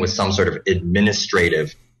dealing with some sort of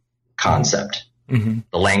administrative concept, the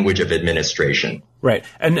language of administration. Right.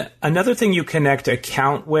 And another thing you connect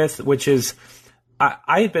account with, which is,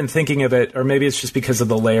 I had been thinking of it, or maybe it's just because of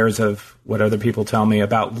the layers of what other people tell me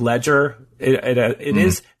about ledger. It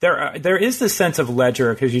is there is this sense of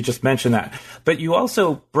ledger because you just mentioned that, but you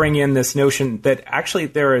also bring in this notion that actually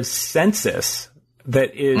there is census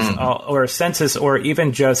that is, or a census, or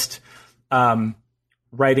even just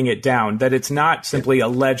writing it down. That it's not simply a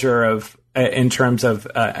ledger of in terms of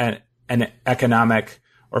an economic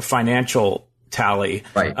or financial tally,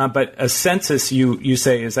 right? But a census, you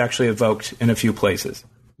say, is actually evoked in a few places.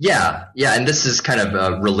 Yeah, and this is kind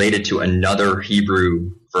of related to another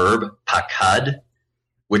Hebrew verb, pakad,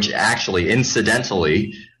 which actually,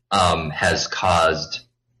 incidentally, has caused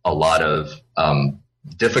a lot of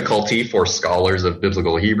difficulty for scholars of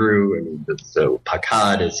biblical Hebrew. So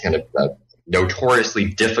pakad is kind of notoriously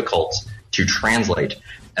difficult to translate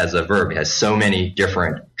as a verb. It has so many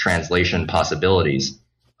different translation possibilities.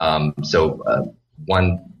 So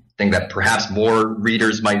one thing that perhaps more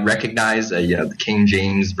readers might recognize, the King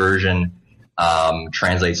James Version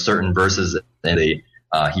translates certain verses in the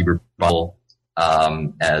Hebrew Bible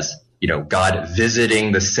as, God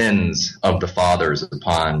visiting the sins of the fathers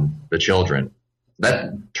upon the children.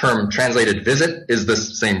 That term translated visit is the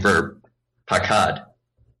same verb, pakad.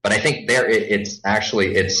 But I think there it's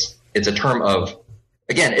a term of,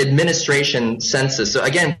 again, administration, census. So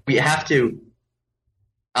again, we have to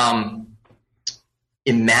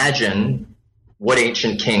imagine what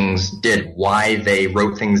ancient kings did, why they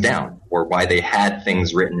wrote things down, or why they had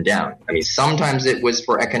things written down. Sometimes it was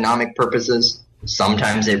for economic purposes.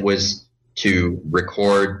 Sometimes it was to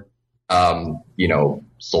record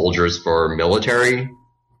soldiers for military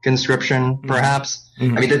conscription, perhaps.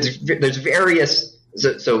 Mm-hmm. I mean, there's various.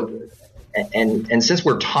 And since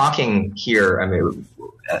we're talking here, I mean,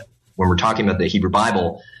 when we're talking about the Hebrew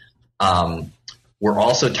Bible, we're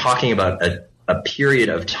also talking about a period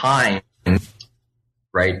of time,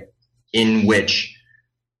 right, in which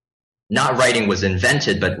not writing was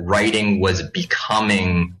invented, but writing was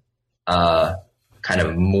becoming kind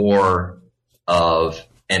of more of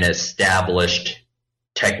an established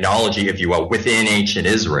technology, if you will, within ancient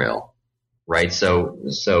Israel, right?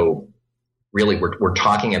 So really, we're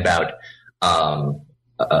talking about kind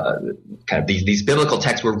of these biblical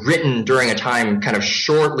texts were written during a time kind of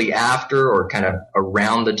shortly after, or kind of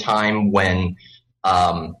around the time when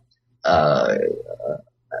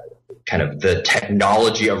kind of the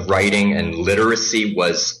technology of writing and literacy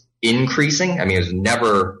was increasing. I mean, it was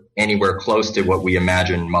never anywhere close to what we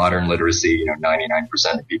imagine modern literacy,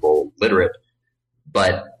 99% of people literate,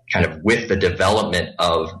 but kind of with the development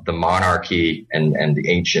of the monarchy and the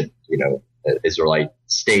ancient, Israelite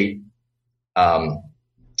state, the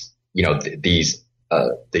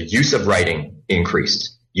use of writing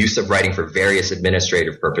increased, use of writing for various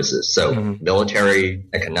administrative purposes. So military,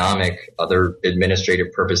 economic, other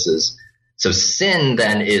administrative purposes. So sin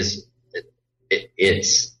then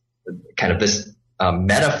it's kind of this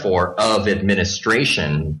metaphor of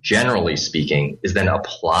administration, generally speaking, is then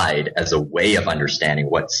applied as a way of understanding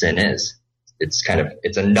what sin is.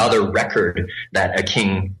 It's another record that a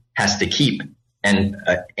king has to keep. And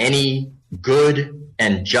any good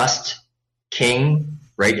and just king,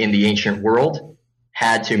 right, in the ancient world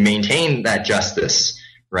had to maintain that justice,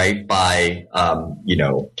 right, by,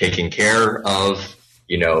 taking care of,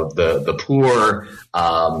 the poor,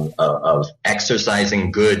 of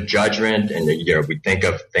exercising good judgment. And, we think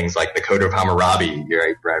of things like the Code of Hammurabi,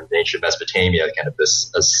 right, from ancient Mesopotamia, kind of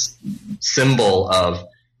this a symbol of,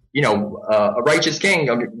 a righteous king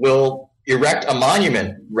will erect a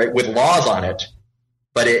monument, right, with laws on it.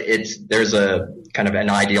 But there's a kind of an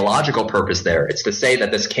ideological purpose there. It's to say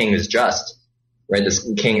that this king is just, right? This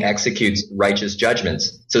king executes righteous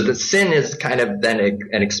judgments. So the sin is kind of then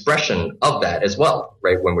an expression of that as well,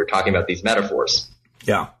 right? When we're talking about these metaphors.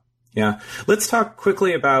 Yeah. Let's talk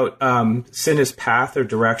quickly about sin as path or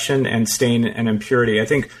direction, and stain and impurity. I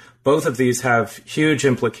think both of these have huge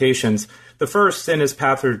implications. The first, sin as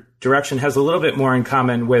path or direction, has a little bit more in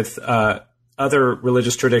common with other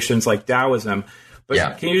religious traditions like Taoism.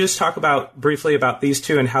 But Can you just talk briefly about these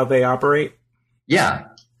two and how they operate? Yeah.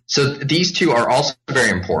 So these two are also very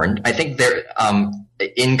important. I think they're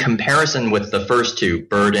in comparison with the first two,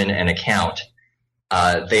 burden and account,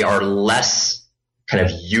 they are less kind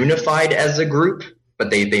of unified as a group, but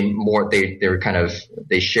they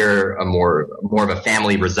share a more of a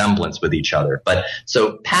family resemblance with each other. But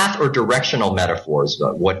so path or directional metaphors,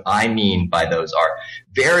 what I mean by those are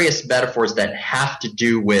various metaphors that have to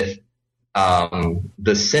do with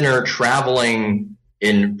the sinner traveling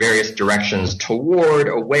in various directions toward,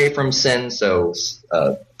 away from sin. So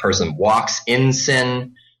a person walks in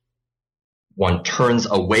sin, one turns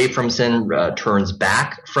away from sin, turns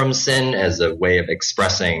back from sin as a way of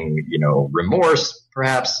expressing, remorse,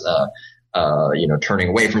 perhaps, turning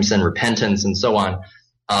away from sin, repentance, and so on.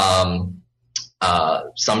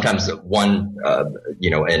 Sometimes one,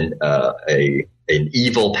 an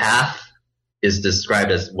evil path is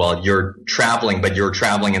described as, well, you're traveling, but you're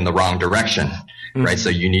traveling in the wrong direction, right? So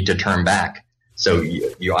you need to turn back. So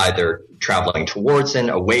you're either traveling towards sin,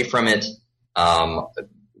 away from it,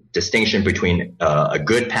 distinction between a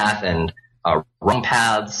good path and wrong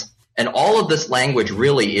paths. And all of this language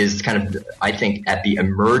really is kind of, I think, at the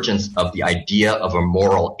emergence of the idea of a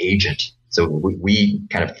moral agent. So we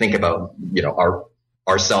kind of think about,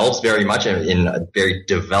 ourselves very much in very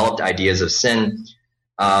developed ideas of sin.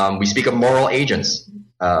 We speak of moral agents.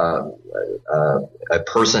 A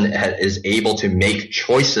person is able to make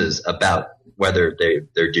choices about whether they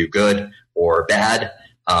do good or bad,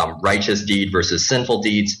 righteous deed versus sinful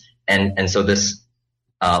deeds. And so this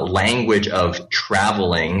language of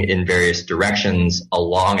traveling in various directions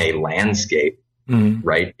along a landscape,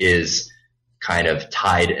 right, is kind of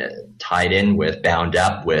tied in with, bound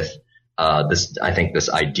up with this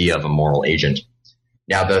idea of a moral agent.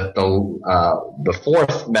 Now, the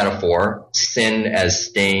fourth metaphor, sin as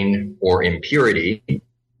stain or impurity,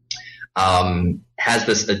 has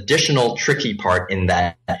this additional tricky part in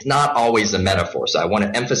that it's not always a metaphor. So I want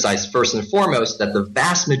to emphasize first and foremost that the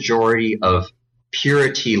vast majority of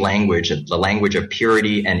purity language, the language of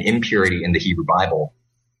purity and impurity in the Hebrew Bible,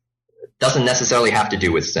 doesn't necessarily have to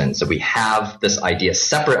do with sin. So we have this idea,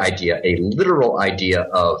 separate idea, a literal idea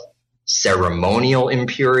of ceremonial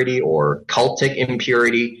impurity or cultic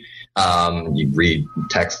impurity. You read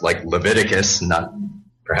texts like Leviticus,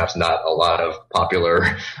 perhaps not a lot of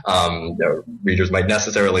popular readers might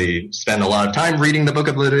necessarily spend a lot of time reading the book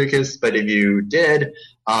of Leviticus, but if you did,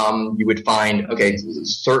 you would find,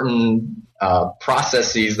 certain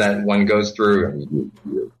processes that one goes through,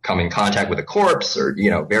 you come in contact with a corpse or,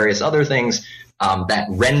 various other things that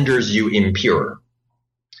renders you impure.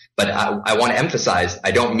 But I want to emphasize,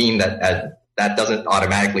 I don't mean that doesn't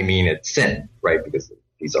automatically mean it's sin, right? Because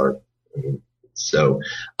these are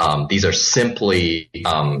simply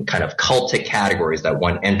kind of cultic categories that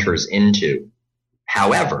one enters into.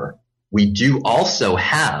 However, we do also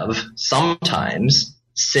have sometimes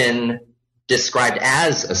sin described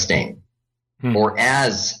as a stain or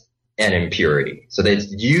as an impurity. So that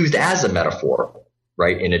it's used as a metaphor,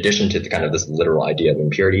 right? In addition to kind of this literal idea of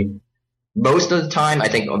impurity. Most of the time, I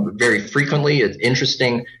think very frequently, it's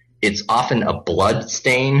interesting, it's often a blood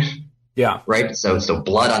stain. Yeah. Right. So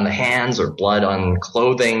blood on the hands or blood on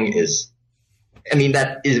clothing that's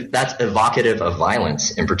evocative of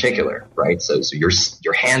violence in particular. Right. So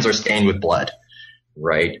your hands are stained with blood.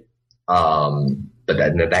 Right. But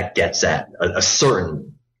that gets at a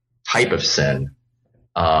certain type of sin.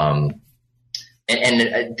 And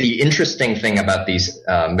the interesting thing about these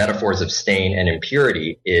metaphors of stain and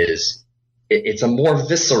impurity is it's a more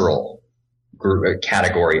visceral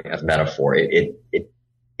category of metaphor.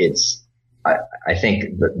 It's I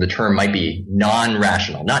think the term might be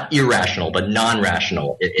non-rational, not irrational, but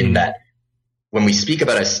non-rational in that when we speak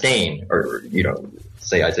about a stain or,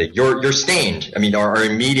 I say, you're stained. I mean, our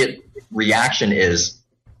immediate reaction is,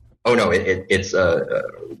 oh no, it's a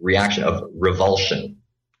reaction of revulsion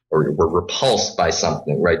or we're repulsed by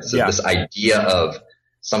something, right? So this idea of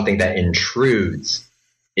something that intrudes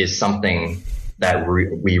is something that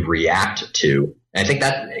we react to. And I think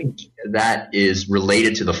that is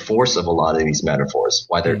related to the force of a lot of these metaphors,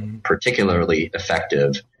 why they're particularly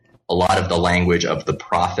effective. A lot of the language of the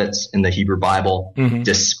prophets in the Hebrew Bible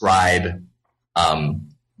describe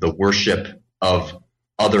the worship of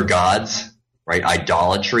other gods, right?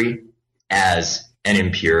 Idolatry as an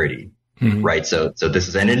impurity, right? So this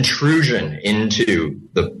is an intrusion into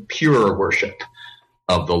the pure worship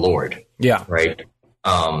of the Lord, right?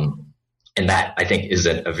 And that, I think, is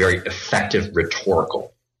a very effective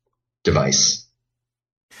rhetorical device.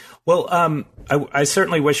 Well, I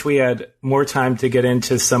certainly wish we had more time to get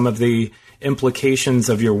into some of the implications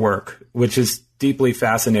of your work, which is deeply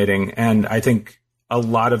fascinating. And I think a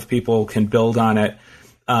lot of people can build on it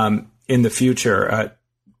in the future.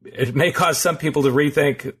 It may cause some people to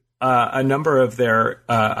rethink a number of their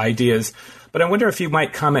ideas. But I wonder if you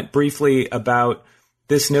might comment briefly about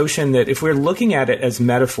this notion that if we're looking at it as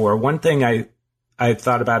metaphor, one thing I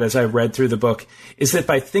thought about as I read through the book is that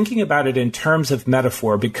by thinking about it in terms of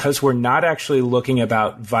metaphor, because we're not actually looking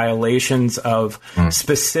about violations of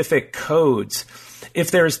specific codes,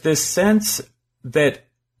 if there's this sense that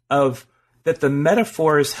the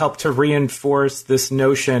metaphors help to reinforce this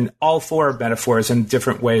notion, all four metaphors in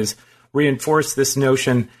different ways reinforce this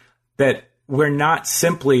notion that we're not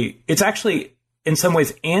simply, it's actually in some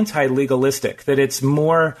ways anti-legalistic, that it's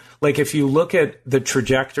more like if you look at the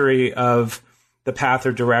trajectory of the path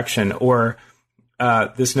or direction or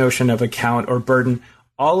this notion of account or burden,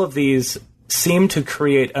 all of these seem to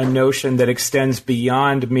create a notion that extends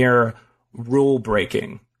beyond mere rule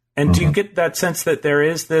breaking. And do you get that sense that there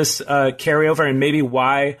is this carryover and maybe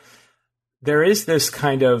why there is this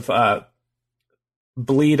kind of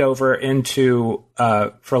bleed over into,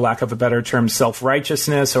 for lack of a better term,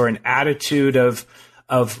 self-righteousness or an attitude of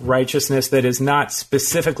righteousness that is not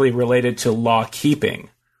specifically related to law keeping?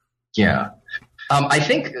 Yeah.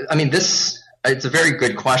 It's a very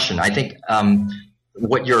good question. I think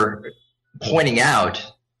what you're pointing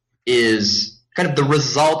out is kind of the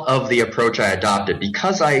result of the approach I adopted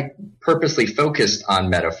because I purposely focused on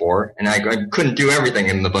metaphor and I couldn't do everything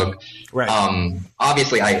in the book. Right.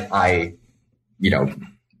 Obviously I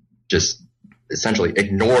just essentially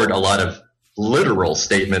ignored a lot of literal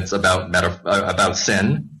statements about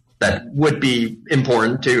sin that would be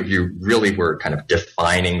important too if you really were kind of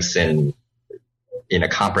defining sin in a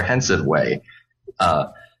comprehensive way.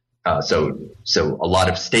 So a lot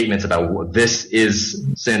of statements about this is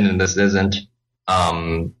sin and this isn't.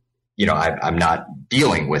 I'm not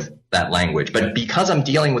dealing with that language, but because I'm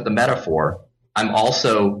dealing with the metaphor, I'm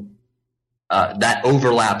also that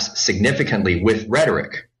overlaps significantly with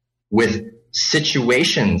rhetoric, with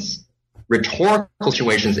situations, rhetorical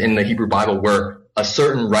situations in the Hebrew Bible where a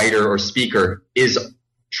certain writer or speaker is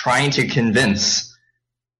trying to convince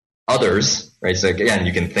others, right? So again,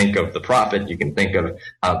 you can think of the prophet, you can think of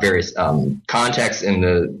various contexts in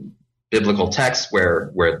the biblical text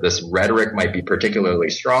where this rhetoric might be particularly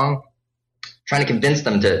strong, trying to convince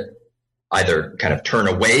them to either kind of turn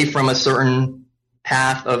away from a certain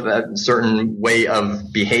path of a certain way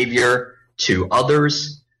of behavior to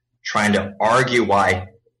others, trying to argue why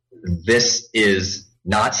this is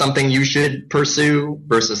not something you should pursue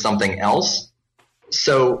versus something else.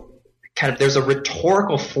 So kind of there's a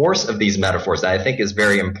rhetorical force of these metaphors that I think is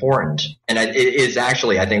very important. And it is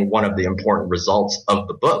actually, I think, one of the important results of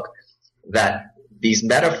the book, that these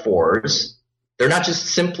metaphors, they're not just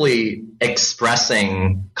simply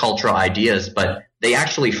expressing cultural ideas, but they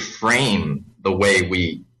actually frame the way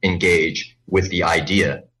we engage with the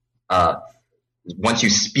idea. Once you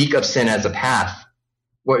speak of sin as a path,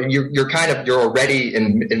 well, you're already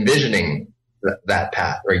envisioning that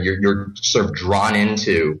path, right? You're sort of drawn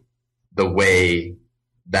into the way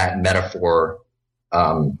that metaphor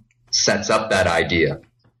sets up that idea.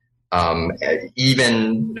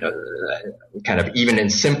 Even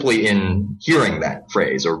simply in hearing that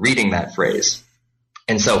phrase or reading that phrase.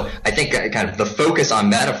 And so I think kind of the focus on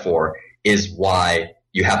metaphor is why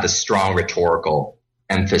you have this strong rhetorical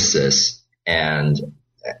emphasis, and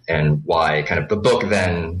why kind of the book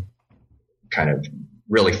then kind of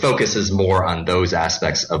really focuses more on those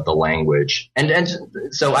aspects of the language. And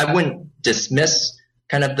so I wouldn't dismiss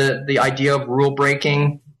kind of the idea of rule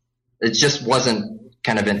breaking. It just wasn't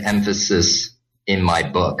kind of an emphasis in my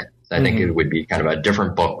book. I think it would be kind of a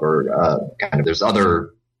different book, or there's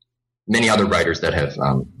many other writers that have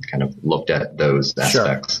kind of looked at those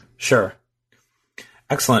aspects. Sure.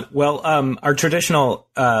 Excellent. Well, our traditional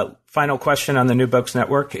final question on the New Books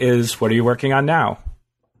Network is, what are you working on now?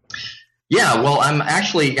 Yeah, well, I'm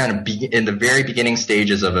actually kind of in the very beginning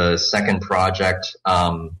stages of a second project,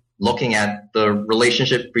 looking at the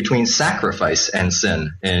relationship between sacrifice and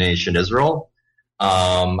sin in ancient Israel.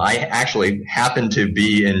 I actually happen to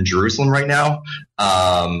be in Jerusalem right now.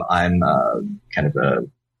 I'm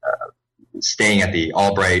staying at the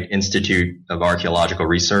Albright Institute of Archaeological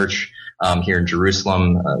Research here in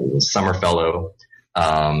Jerusalem, summer fellow,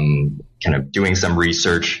 kind of doing some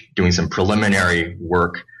research, doing some preliminary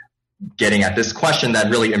work, getting at this question that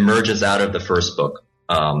really emerges out of the first book.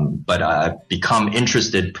 But I've become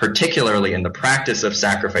interested particularly in the practice of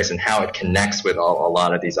sacrifice and how it connects with a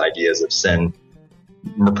lot of these ideas of sin.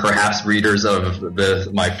 Perhaps readers of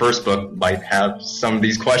my first book might have some of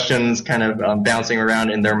these questions kind of bouncing around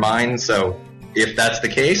in their minds. So if that's the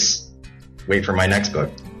case, wait for my next book.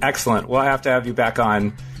 Excellent. We'll have to have you back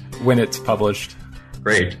on when it's published.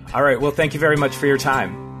 Great. All right. Well, thank you very much for your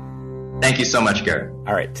time. Thank you so much, Garrett.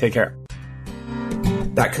 All right. Take care.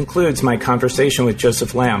 That concludes my conversation with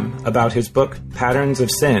Joseph Lamb about his book, Patterns of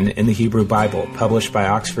Sin in the Hebrew Bible, published by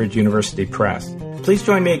Oxford University Press. Please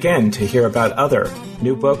join me again to hear about other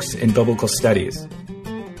new books in biblical studies.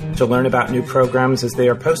 To learn about new programs as they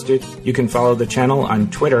are posted, you can follow the channel on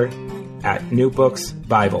Twitter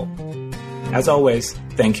 @NewBooksBible. As always,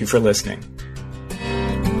 thank you for listening.